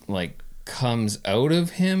like comes out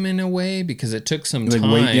of him in a way because it took some Like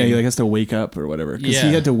time. he like has to wake up or whatever. Because Yeah.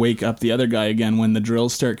 he had to wake up the other guy again when the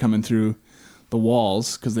drills start coming through the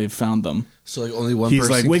walls because they've found them. So like only one He's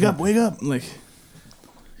person like, wake up! Like,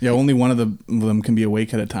 yeah, only one of them can be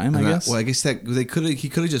awake at a time. I guess. Well, I guess that he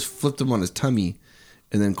could have just flipped him on his tummy,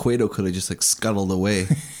 and then Cueto could have just like scuttled away.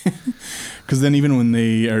 Because then even when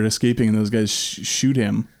they are escaping and those guys shoot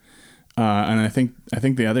him, and I think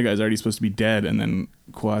the other guy's already supposed to be dead, and then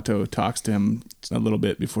Cueto talks to him a little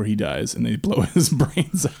bit before he dies, and they blow his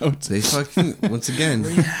brains out. They fucking once again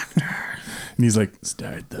And he's like,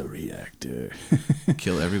 start the reactor.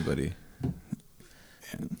 kill everybody.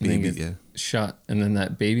 And then Baby, gets yeah. shot, and then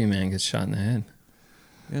that baby man gets shot in the head.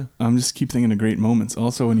 I'm just keep thinking of great moments.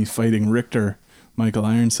 Also, when he's fighting Richter, Michael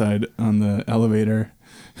Ironside on the elevator,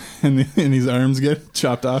 and his arms get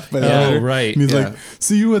chopped off by the Oh, elevator. right. And he's Yeah. like,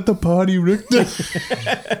 "See you at the party, Richter."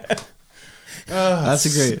 That's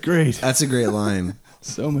a great. That's a great line.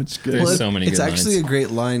 So much good. There's so many It's good actually lines. a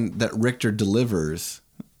great line that Richter delivers.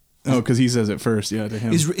 Oh, because he says it first. Yeah, to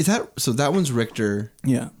him. Is that so? That one's Richter.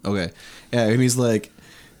 Yeah. Okay. Yeah, and he's like,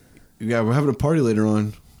 "Yeah, we're having a party later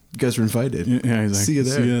on. You guys are invited." Yeah, he's like, "See you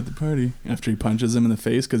there." See you at the party. After he punches him in the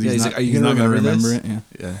face because Yeah, he's, he's not, like, "Are you he's gonna not going to remember remember this?"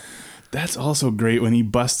 it. Yeah. Yeah. That's also great when he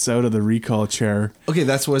busts out of the recall chair. Okay,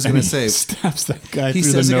 that's what I was and gonna he say. stabs that guy He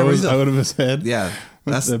through the says, like, nose everything- out of his head. Yeah,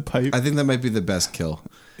 With that's the pipe. I think that might be the best kill.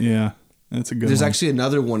 Yeah, that's a good There's one. actually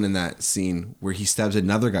another one in that scene where he stabs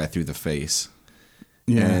another guy through the face,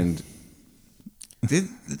 yeah. and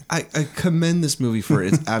I commend this movie for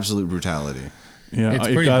its absolute brutality. Yeah, It's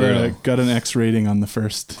it pretty got brutal. got an X rating on the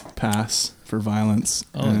first pass for violence,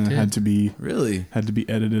 Oh, and it it had did? to be Really?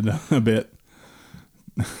 edited a bit.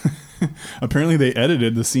 Apparently, they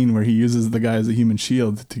edited the scene where he uses the guy as a human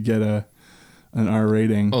shield to get an R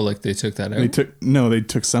rating. Oh, like they took that out. They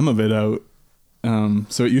took some of it out.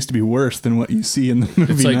 So it used to be worse than what you see in the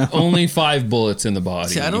movie It's like now. only 5 bullets in the body.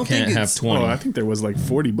 See, I don't you can't think have it's- 20. Oh, I think there was like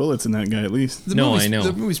 40 bullets in that guy at least. No, I know.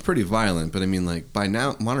 The movie's pretty violent, but I mean, like by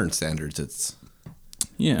now modern standards, it's.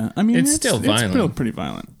 Yeah, I mean It's still violent. still pretty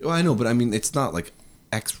violent. Well, I know, but I mean, it's not like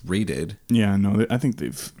X-rated. Yeah, no, I think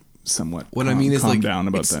they've somewhat What I mean is calmed like down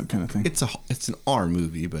about it's- that kind of thing. It's an R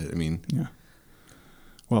movie, but I mean, Yeah.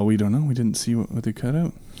 Well, we don't know. We didn't see what they cut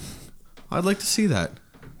out. I'd like to see that.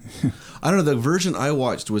 I don't know. The version I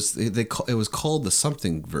watched was it was called the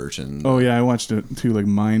something version. Oh yeah, I watched it too, like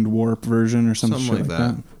Mind Warp version or some Something shit like like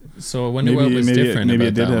that. that. So I wonder what was different maybe about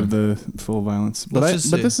it did that have one. the full violence, but Let's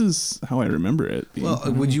just but say- this is how I remember it. being. Well,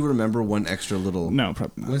 would you remember one extra little? No,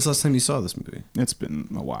 probably not. When's the last time you saw this movie? It's been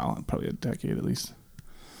a while, probably a decade at least.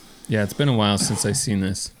 Yeah, it's been a while since I've seen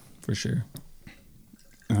this, for sure.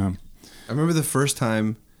 I remember the first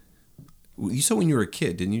time you saw it when you were a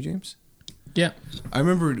kid, didn't you, James? Yeah. I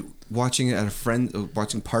remember watching it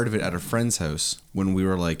watching part of it at a friend's house when we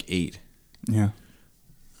were like 8. Yeah.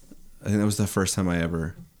 I think that was the first time I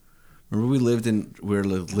ever. Remember we were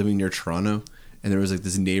living near Toronto, and there was like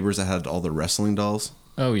these neighbors that had all the wrestling dolls.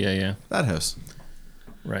 Oh, yeah. That house.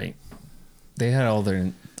 Right. They had all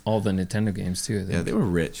the Nintendo games, too, I think. Yeah, they were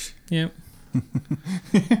rich. Yeah.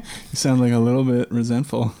 You sound like a little bit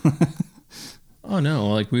resentful. Oh, no.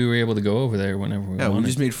 Like, we were able to go over there whenever we Yeah, wanted. we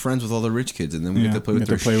just made friends with all the rich kids, and then we had to play we with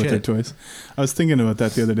had their to play with their shit. toys. I was thinking about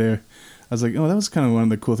that the other day. I was like, oh, that was kind of one of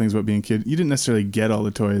the cool things about being a kid. You didn't necessarily get all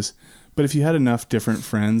the toys, but if you had enough different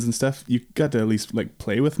friends and stuff, you got to at least like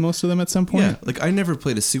play with most of them at some point. Yeah, like I never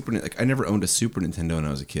played I never owned a Super Nintendo when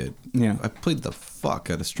I was a kid. Yeah. I played the fuck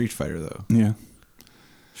out of Street Fighter though. Yeah.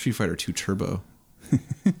 Street Fighter 2 Turbo.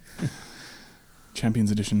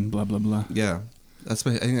 Champions Edition, blah blah blah. Yeah, I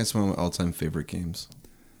think that's one of my all-time favorite games.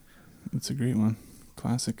 It's a great one.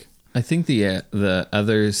 Classic. I think the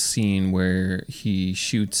other scene where he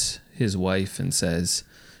shoots his wife and says,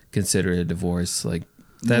 consider it a divorce, like,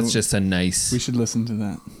 that's No, just a nice... We should listen to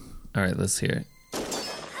that. All right, let's hear it.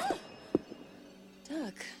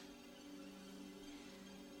 Doug.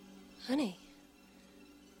 Honey.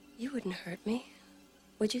 You wouldn't hurt me.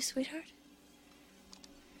 Would you, sweetheart?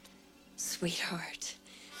 Sweetheart.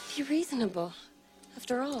 Be reasonable.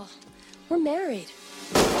 After all, we're married.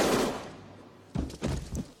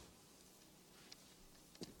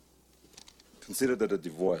 Consider that a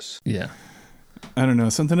divorce. Yeah. I don't know.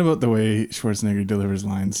 Something about the way Schwarzenegger delivers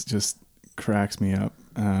lines just cracks me up.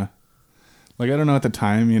 Like, I don't know at the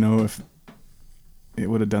time, if it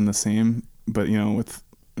would have done the same, but, with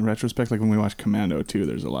retrospect, like when we watched Commando 2,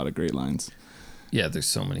 there's a lot of great lines. Yeah, there's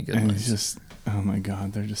so many good And ones. it's just, oh my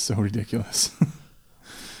God, they're just so ridiculous. I'm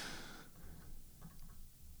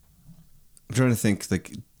trying to think,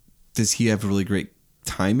 like, does he have really great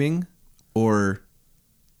timing, or?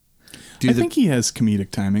 I think he has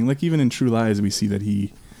comedic timing. Like even in True Lies, we see that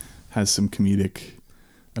he has some comedic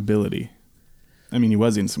ability. I mean, he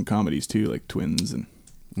was in some comedies too, like Twins and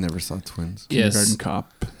Never saw Twins. Kindergarten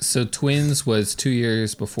Cop. So Twins was 2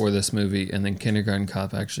 years before this movie, and then Kindergarten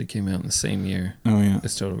Cop actually came out in the same year. Oh yeah,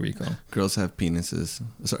 as Total Recall. Girls have penises.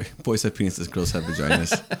 Sorry, boys have penises. Girls have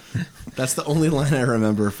vaginas. That's the only line I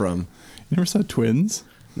remember from. You never saw Twins?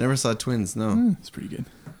 Never saw Twins. No, it's pretty good.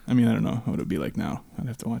 I mean, I don't know what it would be like now. I'd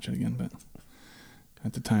have to watch it again, but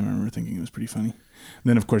at the time, I remember thinking it was pretty funny. And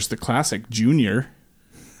then, of course, the classic Junior.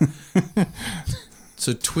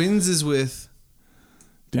 So Twins is with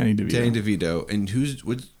Danny DeVito, and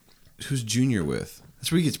who's Junior with?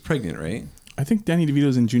 That's where he gets pregnant, right? I think Danny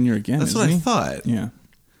DeVito's in Junior again. That's what I thought. Yeah,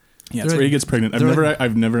 that's where he gets pregnant.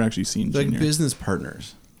 I've never actually seen They're Junior. like business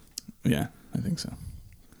partners. Yeah, I think so.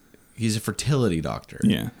 He's a fertility doctor.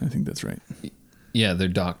 Yeah, I think that's right. Yeah, they're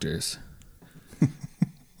doctors.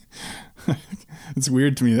 It's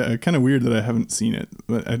weird to me. Kind of weird that I haven't seen it,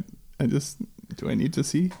 but I just do. I need to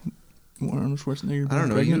see more Arnold Schwarzenegger. I don't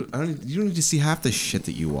know. You don't need to see half the shit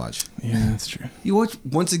that you watch. Yeah, that's true. You watch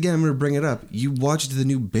once again. I'm going to bring it up. You watched the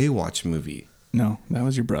new Baywatch movie. No, that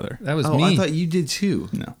was your brother. That was me. me. I thought you did too.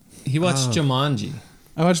 No, he watched Jumanji.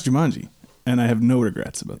 I watched Jumanji, and I have no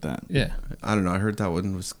regrets about that. Yeah, I don't know. I heard that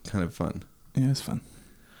one was kind of fun. Yeah, it's fun.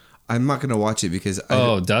 I'm not going to watch it because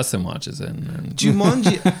Dustin watches it. And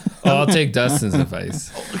Jumanji. I'll take Dustin's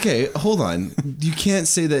advice. Okay, hold on. You can't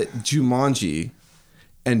say that Jumanji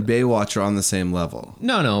and Baywatch are on the same level.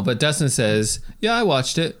 No, but Dustin says, yeah, I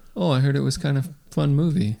watched it. Oh, I heard it was kind of fun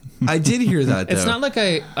movie. I did hear that, though. It's not like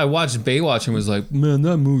I watched Baywatch and was like, man,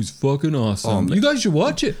 that movie's fucking awesome. You guys should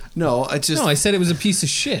watch it. No, I said it was a piece of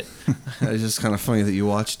shit. It's just kind of funny that you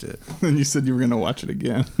watched it. And you said you were going to watch it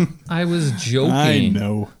again. I was joking. I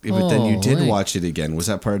know. Yeah, but then you did watch it again. Was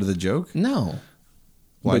that part of the joke? No.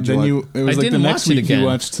 But then it was like the next week you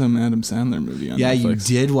watched some Adam Sandler movie on Netflix.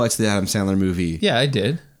 You did watch the Adam Sandler movie. Yeah, I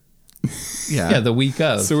did. Yeah, the week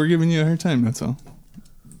of. So we're giving you a hard time, that's all.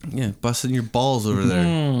 Yeah, busting your balls over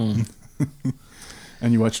there.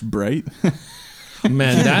 And you watched Bright?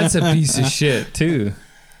 Man, that's a piece of shit, too.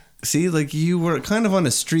 See, like you were kind of on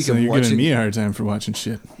a streak so of you're watching. Giving me a hard time for watching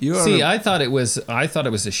shit. I thought it was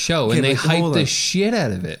a show, and they hyped the shit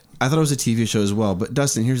out of it. I thought it was a TV show as well. But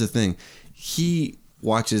Dustin, here's the thing: he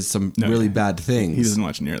watches some really bad things. He doesn't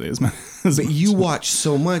watch nearly as much. But you watch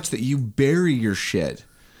so much that you bury your shit.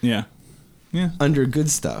 Yeah. Under good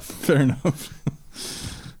stuff. Fair enough.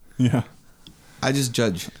 Yeah. I just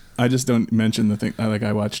judge. I just don't mention the thing.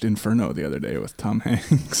 I watched Inferno the other day with Tom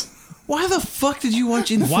Hanks. Why the fuck did you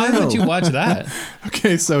watch Inferno? Why would you watch that?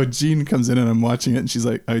 Okay, so Jean comes in and I'm watching it, and she's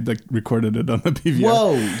like, I recorded it on the PVR.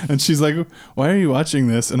 Whoa! And she's like, "Why are you watching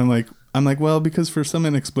this?" And I'm like, well, because for some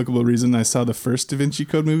inexplicable reason, I saw the first Da Vinci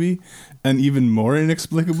Code movie, and even more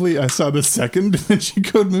inexplicably, I saw the second Da Vinci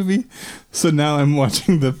Code movie. So now I'm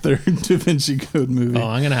watching the third Da Vinci Code movie. Oh,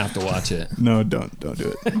 I'm gonna have to watch it. No, don't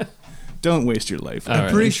do it. Don't waste your life.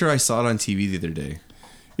 I'm pretty sure I saw it on TV the other day.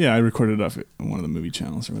 Yeah, I recorded it off one of the movie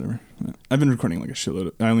channels or whatever. I've been recording like a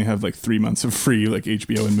shitload. I only have like 3 months of free like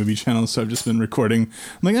HBO and movie channels, so I've just been recording.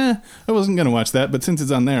 I'm like, I wasn't gonna watch that, but since it's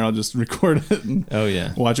on there, I'll just record it and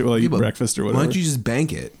watch it while I eat breakfast or whatever. Why don't you just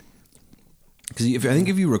bank it? Because I think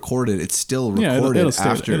if you record it, it's still recorded it'll stay,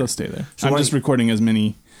 after. It'll stay there. So I'm just recording as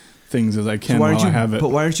many things as I can while I have it. But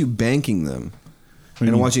why aren't you banking them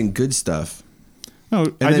and watching good stuff?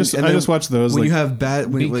 No, I just watch those when you have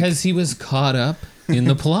bad. Because he was caught up in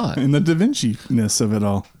the plot. In the Da Vinci-ness of it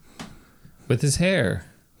all. With his hair.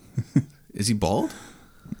 Is he bald?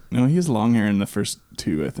 No, he has long hair in the first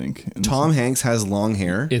two, I think. Tom Hanks has long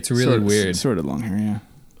hair? It's really weird. Sort of long hair,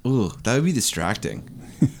 yeah. Ooh, that would be distracting.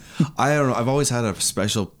 I don't know. I've always had a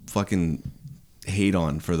special fucking hate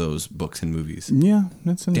on for those books and movies. Yeah,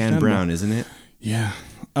 that's Dan Brown, isn't it? Yeah.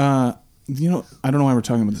 I don't know why we're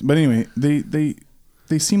talking about this. But anyway,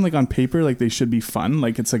 they seem like on paper like they should be fun.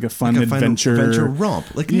 Like it's like a fun adventure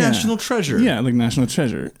romp. Like National Treasure. Yeah, like National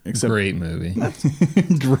Treasure. Great movie.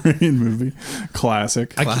 Great movie.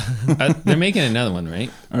 Classic. They're making another one,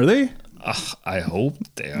 right? Are they? I hope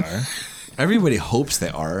they are. Everybody hopes they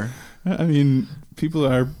are. I mean, people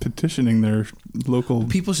are petitioning their local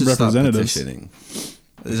people should representatives. Stop petitioning.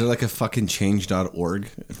 Is there like a fucking change.org?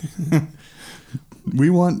 We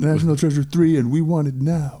want National Treasure 3 and we want it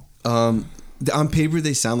now. On paper,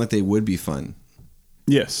 they sound like they would be fun.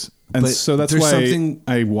 Yes. And so that's why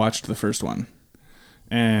I watched the first one.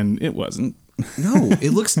 And it wasn't. No,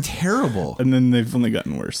 it looks terrible. And then they've only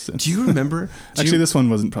gotten worse since. Do you remember? Actually, this one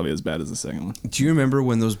wasn't probably as bad as the second one. Do you remember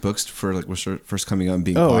when those books were first coming out and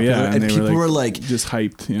being Oh popular? yeah, and people were like just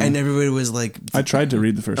hyped. Yeah. and everybody was like, I tried to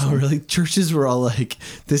read the first oh one. really? Churches were all like,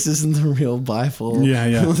 this isn't the real Bible. Yeah,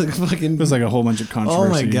 yeah. Like fucking. It was like a whole bunch of controversy. Oh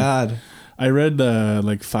my god. I read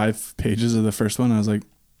like 5 pages of the first one. I was like,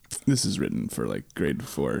 this is written for like grade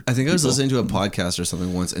 4. I think I was people. listening to a podcast or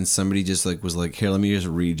something once, and somebody just like was like, "Here, let me just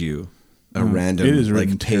read you a random it is written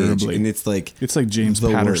like page," terribly. and it's like James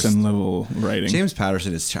the Patterson worst. level writing. James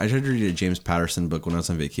Patterson is. I tried to read a James Patterson book when I was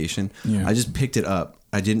on vacation. Yeah. I just picked it up.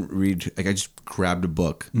 I didn't read. Like I just grabbed a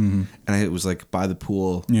book, and I was like by the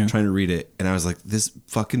pool Yeah. trying to read it, and I was like, "This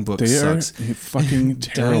fucking book They sucks." are fucking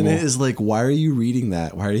terrible. Diana is like, "Why are you reading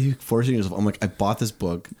that? Why are you forcing yourself?" I'm like, "I bought this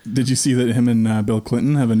book." Did you see that him and Bill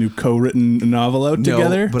Clinton have a new co-written novel out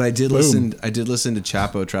together? No, but I did Boom. listen. I did listen to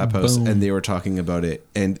Chapo Trap House, and they were talking about it.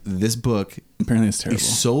 And this book Apparently, it's terrible.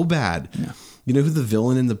 is so bad. Yeah. You know who the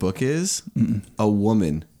villain in the book is? A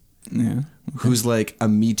woman Yeah. who's like a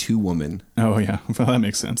Me Too woman. Oh yeah. Well, that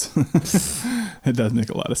makes sense. It does make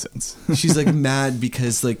a lot of sense. She's like mad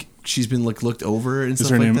because like she's been like looked over and Is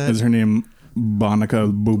stuff her like name? that. Is her name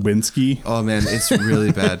Bonica Bubinski? Oh man, it's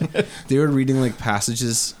really bad. They were reading like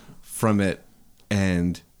passages from it,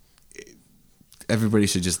 and everybody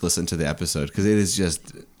should just listen to the episode because it is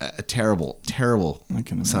just a terrible, terrible I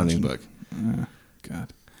can sounding imagine. book.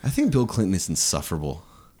 God. I think Bill Clinton is insufferable.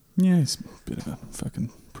 Yeah, he's a bit of a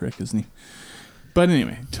fucking prick, isn't he? But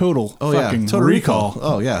anyway, total Oh fucking yeah, Total recall.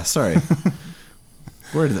 Oh yeah, sorry.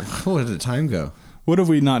 where did the time go? What have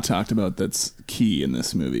we not talked about that's key in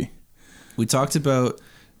this movie? We talked about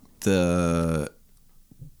the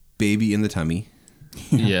baby in the tummy.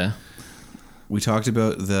 Yeah. We talked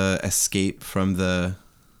about the escape from the.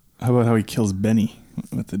 How about how he kills Benny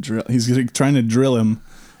with the drill? He's trying to drill him,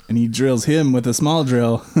 and he drills him with a small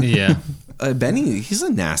drill. Yeah. Benny, he's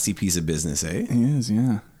a nasty piece of business, eh? He is,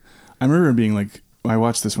 yeah. I remember being like, I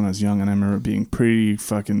watched this when I was young, and I remember being pretty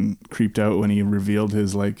fucking creeped out when he revealed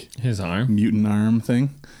his like His arm. mutant arm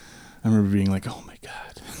thing. I remember being like, oh my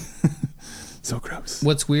god, so gross.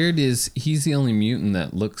 What's weird is he's the only mutant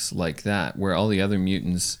that looks like that, where all the other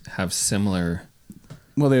mutants have similar.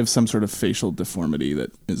 Well, they have some sort of facial deformity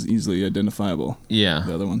that is easily identifiable. Yeah.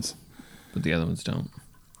 The other ones. But the other ones don't.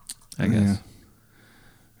 I guess. Yeah.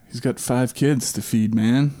 He's got 5 kids to feed,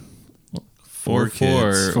 man. Four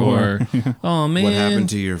kids. Or oh man, What happened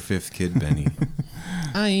to your 5th kid, Benny?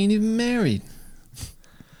 I ain't even married.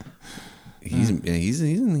 He's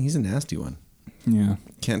a nasty one. Yeah.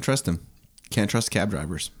 Can't trust him. Can't trust cab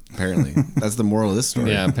drivers. Apparently, that's the moral of this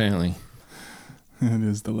story. Yeah, apparently. That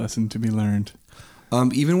is the lesson to be learned.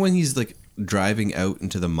 Even when he's like driving out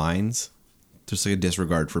into the mines, there's like a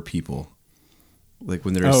disregard for people. Like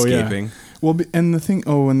when they're escaping. Yeah. Well, and the thing,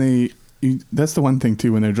 that's the one thing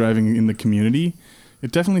too, when they're driving in the community,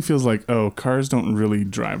 it definitely feels like, cars don't really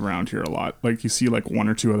drive around here a lot. Like you see like 1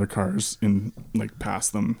 or 2 other cars in like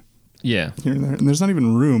past them Yeah. here and there. And there's not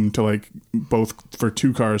even room to like for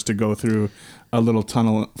 2 cars to go through a little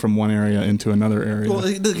tunnel from one area into another area. Well,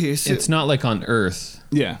 okay, so It's not like on Earth,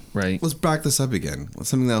 yeah. right? let's back this up again.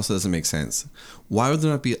 Something else that doesn't make sense. Why would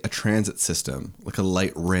there not be a transit system, like a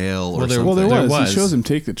light rail or Well, there- something? Well, there was. He shows him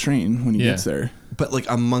take the train when he Yeah. gets there. But like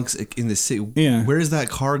amongst in the city, Yeah. where is that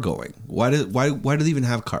car going? Why do they even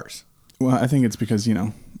have cars? Well, I think it's because,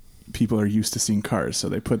 people are used to seeing cars, so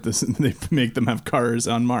they put this, they make them have cars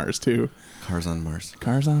on Mars too. Cars on Mars,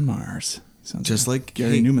 Cars on Mars. Sounds just like like a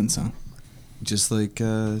Gary Newman song. just like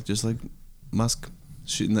Musk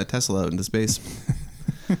shooting that Tesla out into space.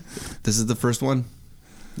 This is the first one.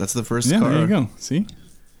 That's the first Yeah, car. there you go. See?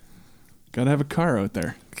 Gotta have a car out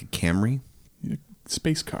there. Like a Camry,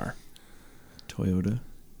 Space car. Toyota.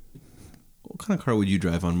 What kind of car would you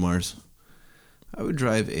drive on Mars? I would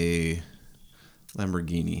drive a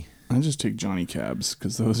Lamborghini. I just take Johnny Cabs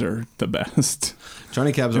because those are the best.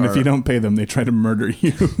 Johnny Cabs And are. if you don't pay them, they try to murder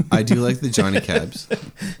you. I do like the Johnny Cabs.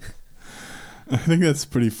 I think that's a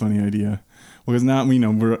pretty funny idea. Well, because now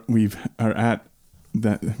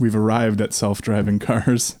we've arrived at self-driving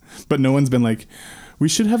cars, but no one's been like, we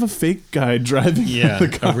should have a fake guy driving Yeah, the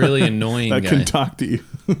car a really annoying that guy. can talk to you.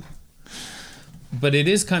 But it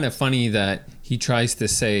is kind of funny that he tries to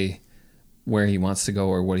say where he wants to go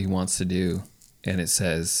or what he wants to do, and it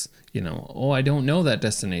says, I don't know that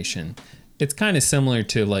destination. It's kind of similar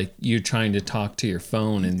to like you trying to talk to your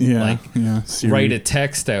phone and Siri. Siri. write a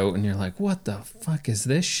text out, and you're like, what the fuck is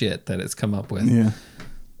this shit that it's come up with? Yeah.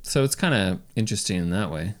 So it's kind of interesting in that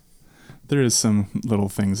way. There is some little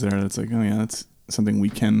things there that's like, oh yeah, that's something we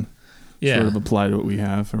can Yeah. sort of apply to what we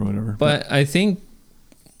have or whatever. But I think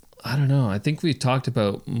I don't know. I think we talked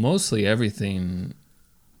about mostly everything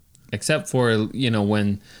except for,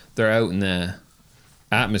 when they're out in the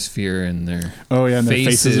atmosphere and their and their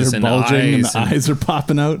faces are bulging and the eyes are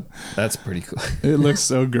popping out. That's pretty cool. It looks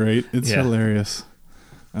so great. It's hilarious.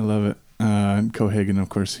 I love it. Cohagen, of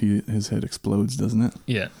course, his head explodes, doesn't it?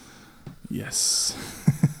 Yeah. Yes.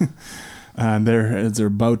 And they're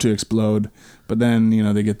about to explode, but then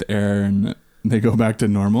they get the air and they go back to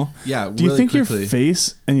normal. Yeah. Do you think quickly. your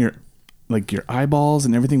face and your eyeballs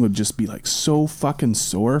and everything would just be like so fucking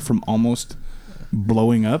sore from almost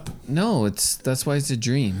blowing up? No, that's why it's a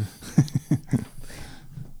dream.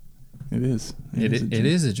 It is. It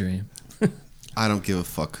is a dream. I don't give a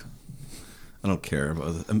fuck. I don't care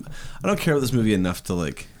about it. I don't care about this movie enough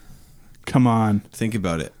to Come on, think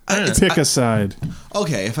about it. pick a side.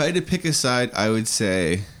 Okay, if I had to pick a side, I would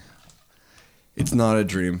say it's not a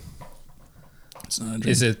dream. It's not a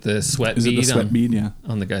dream. Is it the sweat Is it bead, the sweat bead? Yeah,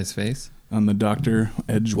 on the guy's face? on the Dr.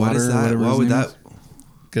 Edgewater. Why does or that? whatever Why his would name that? is.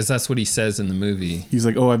 Because that's what he says in the movie. He's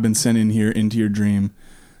like, "Oh, I've been sent in here into your dream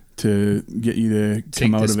to get you to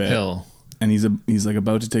Take come out this of it." pill. And he's like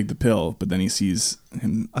about to take the pill, but then he sees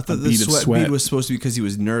him. I thought a the bead of sweat bead was supposed to be because he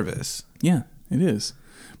was nervous. Yeah, it is.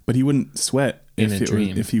 But he wouldn't sweat In a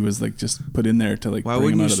dream. if he was just put in there to Why bring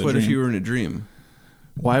wouldn't him you out of the sweat dream. if you were in a dream?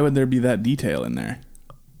 Why would there be that detail in there?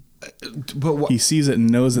 But He sees it and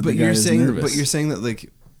knows that the guy is nervous. But you're saying that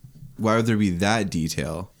why would there be that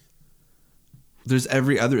detail? There's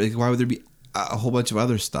every other. Why would there be a whole bunch of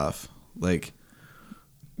other stuff? But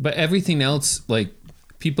everything else,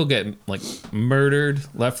 people get murdered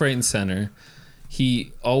left, right, and center.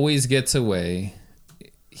 He always gets away.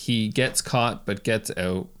 He gets caught but gets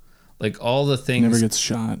out. All the things. Never gets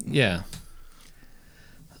shot. Yeah.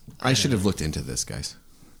 I should have looked into this, guys.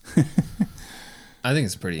 I think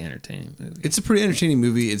it's a pretty entertaining movie. It's a pretty entertaining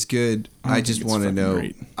movie. It's good. I think just it's want to fucking know.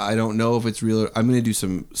 great. I don't know if it's real. I'm going to do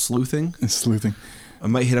some sleuthing. Sleuthing. I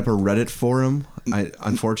might hit up a Reddit forum.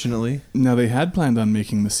 Unfortunately. Now they had planned on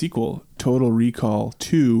making the sequel, Total Recall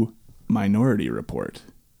 2: Minority Report,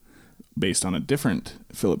 based on a different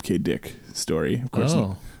Philip K. Dick story. Of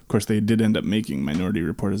course, they did end up making Minority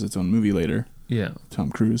Report as its own movie later. Yeah.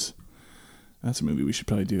 Tom Cruise. That's a movie we should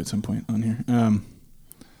probably do at some point on here.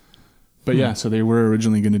 But yeah, so they were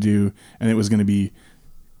originally going to do, and it was going to be,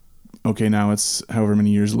 okay, now it's however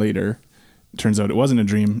many years later. It turns out it wasn't a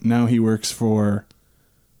dream. Now he works for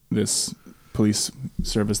this police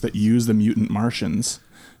service that use the mutant Martians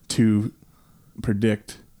to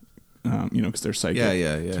predict, because they're psychic.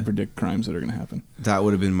 Yeah. To predict crimes that are going to happen. That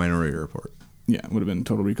would have been Minority Report. Yeah, it would have been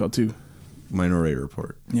Total Recall 2. Minority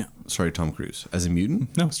Report. Yeah. Sorry, Tom Cruise as a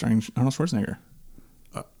mutant. No, starring Arnold Schwarzenegger.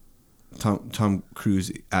 Tom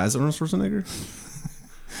Cruise as Arnold Schwarzenegger.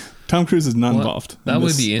 Tom Cruise is not involved. That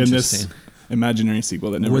would be interesting. In this imaginary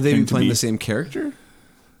sequel that never Would they came be to playing be. the same character?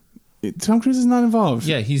 Tom Cruise is not involved.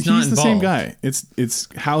 Yeah, he's not the same involved. guy. It's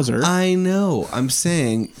Hauser. I know. I'm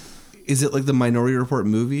saying, is it like the Minority Report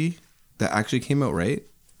movie that actually came out, right?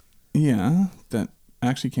 Yeah, that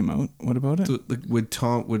actually came out. What about it? So,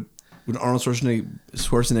 would Arnold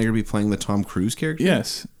Schwarzenegger be playing the Tom Cruise character?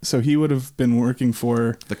 Yes. So he would have been working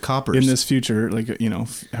for The coppers. in this future,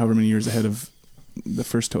 however many years ahead of the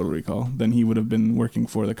first Total Recall. Then he would have been working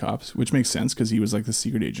for the cops, which makes sense because he was the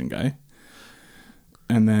secret agent guy.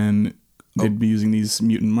 And then they'd be using these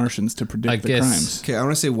mutant Martians to predict the crimes. Okay, I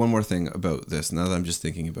want to say one more thing about this. Now that I'm just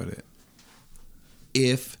thinking about it,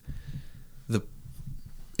 if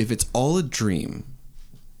it's all a dream,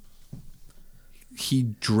 he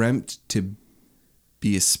dreamt to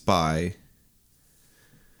be a spy.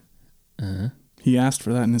 He asked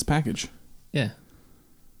for that in his package. Yeah.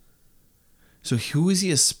 So who is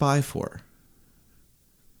he a spy for?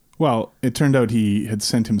 Well, it turned out he had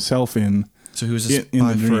sent himself in. So he was a in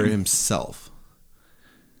spy the for dream. himself.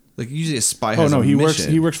 Usually a spy Oh has no, a he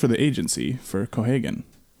mission. works for the agency for Cohagen.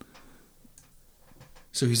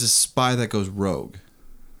 So he's a spy that goes rogue.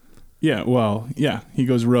 Yeah, well, yeah, he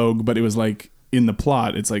goes rogue, but it was in the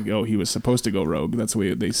plot, it's he was supposed to go rogue. That's the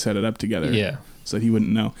way they set it up together. Yeah. So that he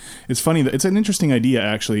wouldn't know. It's funny that it's an interesting idea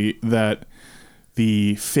actually that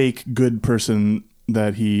the fake good person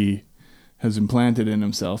that he has implanted in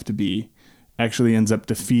himself to be actually ends up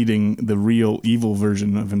defeating the real evil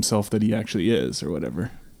version of himself that he actually is or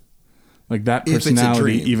whatever. That If it's a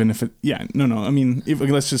personality, dream. even if it, yeah, no. I mean,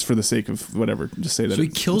 let's just for the sake of whatever, just say that. So he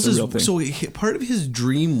kills it's his. a real thing. So part of his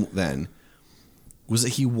dream then was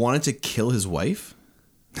that he wanted to kill his wife.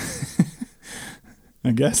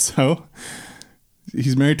 I guess so.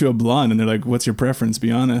 He's married to a blonde, and they're like, "What's your preference? Be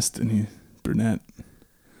honest." And he brunette.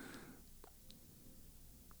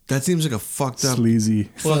 That seems like a fucked up sleazy.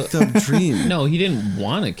 dream. No, he didn't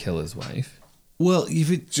want to kill his wife. Well,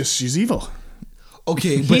 if it Just she's evil.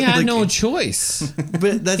 okay, but He had like, no choice.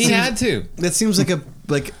 But that He seems, had to. That seems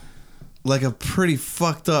like a pretty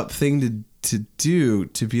fucked up thing to do,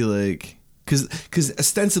 to be like, because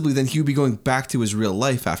ostensibly then he would be going back to his real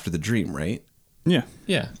life after the dream, right? Yeah.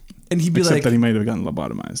 Yeah. And he'd be Except like, that he might have gotten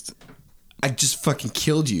lobotomized. I just fucking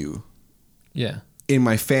killed you Yeah. in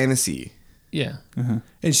my fantasy. Yeah.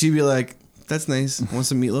 And she'd be like, that's nice. Want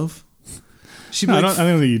some meatloaf? She'd be No, like, I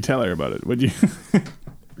don't think you'd tell her about it, would you?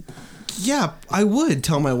 yeah, I would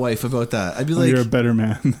tell my wife about that. I'd be Well, like, you're a better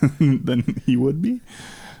man than he would be.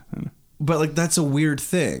 but like, that's a weird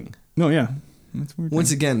thing. No, yeah. That's weird.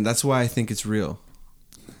 Once again, that's why I think it's real.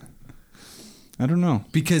 I don't know.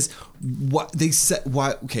 Because what they said,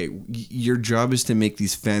 your job is to make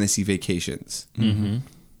these fantasy vacations. Mm-hmm.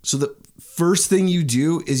 So the first thing you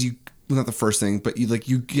do is not the first thing, but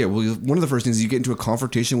one of the first things is you get into a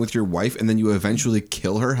confrontation with your wife, and then you eventually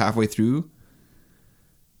kill her halfway through.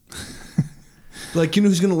 Like, you know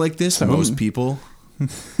who's going to like this? Most people.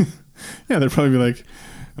 Yeah, they'd probably be like,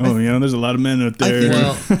 oh, there's a lot of men out there.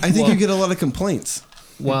 I think you get a lot of complaints.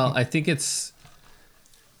 Well, I think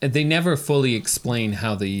they never fully explain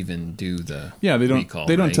how they even do the Yeah, they don't. recall,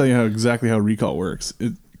 They don't right? tell you exactly how recall works.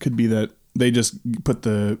 It could be that they just put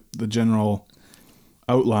the general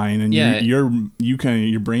outline, and Yeah. your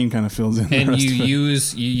brain kind of fills in. the And rest you of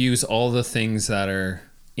it. use all the things that are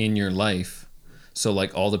in your life. So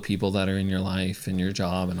like all the people that are in your life and your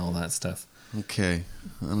job and all that stuff. Okay,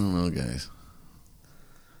 I don't know, guys.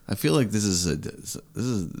 I feel like this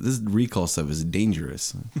recall stuff is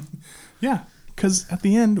dangerous. Yeah, because at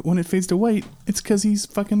the end, when it fades to white, it's because he's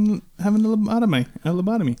fucking having a lobotomy.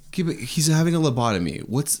 Okay, but he's having a lobotomy.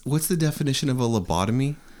 What's the definition of a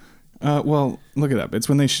lobotomy? Well, look it up. It's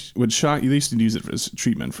when they would shock. They used to use it as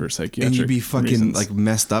treatment for psychiatric And you'd be fucking reasons. like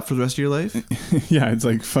messed up for the rest of your life? Yeah, it's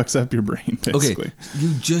like fucks up your brain, basically. Okay,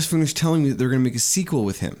 you just finished telling me that they're going to make a sequel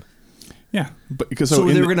with him. Yeah, but because So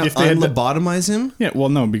they were going to unlobotomize him? Yeah, well,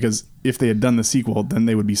 no, because if they had done the sequel, then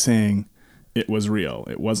they would be saying it was real.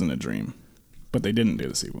 It wasn't a dream. But they didn't do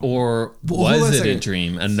the sequel. Or Well, hold on was a it a second.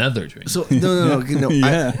 dream? Another dream. So no.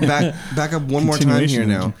 Yeah. Back up one more time Continuation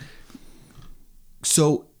here of now.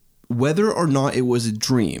 So whether or not it was a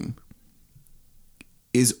dream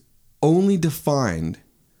is only defined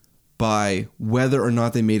by whether or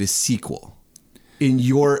not they made a sequel. In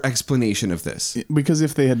your explanation of this, Because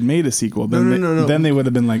if they had made a sequel, then No. then they would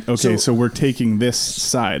have been like, okay, So- so we're taking this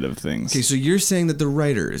side of things. okay, so you're saying that the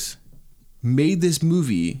writers made this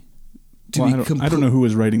movie to Well, be I don't know who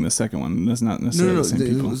was writing the second one. That's not necessarily the same It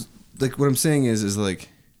people. was, like what I'm saying is like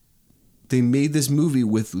they made this movie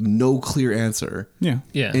with no clear answer. Yeah,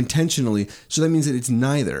 yeah. Intentionally. So that means that it's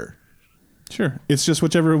neither. sure. It's just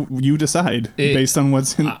whichever you decide based on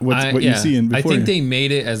what you see in before. I think you. they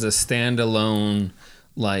made it as a standalone,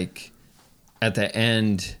 like at the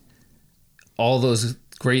end, all those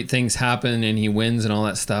great things happen and he wins and all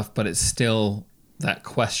that stuff, but it's still that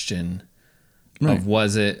question Right. of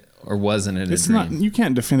was it or wasn't it It's a dream? not. You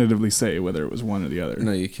can't definitively say whether it was one or the other.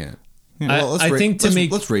 No, you can't. I think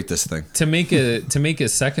let's rate this thing. to make a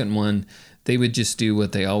second one, they would just do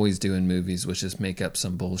what they always do in movies, which is make up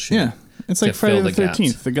some bullshit. Yeah, it's to like Friday fill the gaps.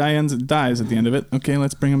 13th. The guy dies at the end of it. Okay,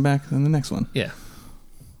 let's bring him back in the next one. Yeah.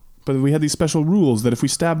 But we had these special rules that if we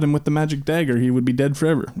stabbed him with the magic dagger, he would be dead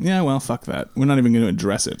forever. Yeah, well, fuck that. We're not even going to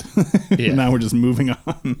address it. Yeah. Now we're just moving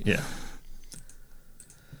on. Yeah.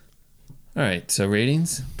 All right. So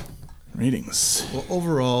ratings. Ratings. Well,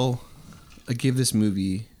 overall, I gave this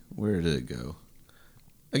movie. Where did it go?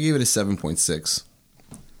 I gave it a 7.6.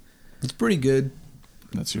 It's pretty good.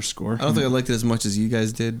 That's your score. I don't think I liked it as much as you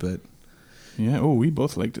guys did, but Yeah. Oh, we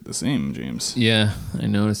both liked it the same, James. Yeah, I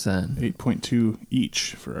noticed that. 8.2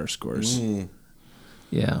 each for our scores.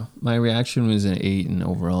 Yeah, my reaction was an 8 and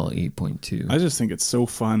overall 8.2. I just think it's so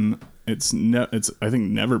fun. It's I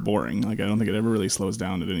think never boring. Like I don't think it ever really slows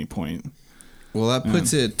down at any point. well, that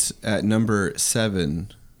puts it at number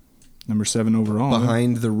 7, Number 7 overall.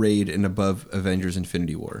 behind The Raid and above Avengers: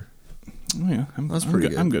 Infinity War. Oh yeah, That's pretty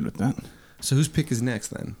good. I'm good with that. So whose pick is next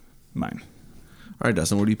then? Mine. All right,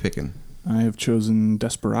 Dustin, what are you picking? I have chosen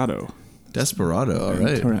Desperado. Desperado. All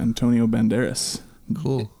right, Antonio Banderas.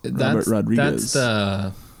 cool. Robert Rodriguez. That's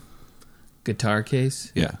the guitar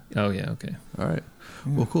case? Yeah. Oh, yeah, okay. All right.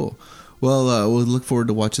 Well, cool. Well, we'll look forward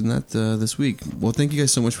to watching that this week. Well, thank you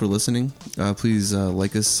guys so much for listening. Please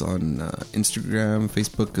like us on Instagram,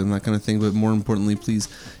 Facebook, and that kind of thing. But more importantly, please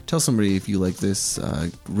tell somebody if you like this.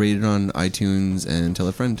 Rate it on iTunes and tell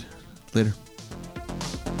a friend. Later.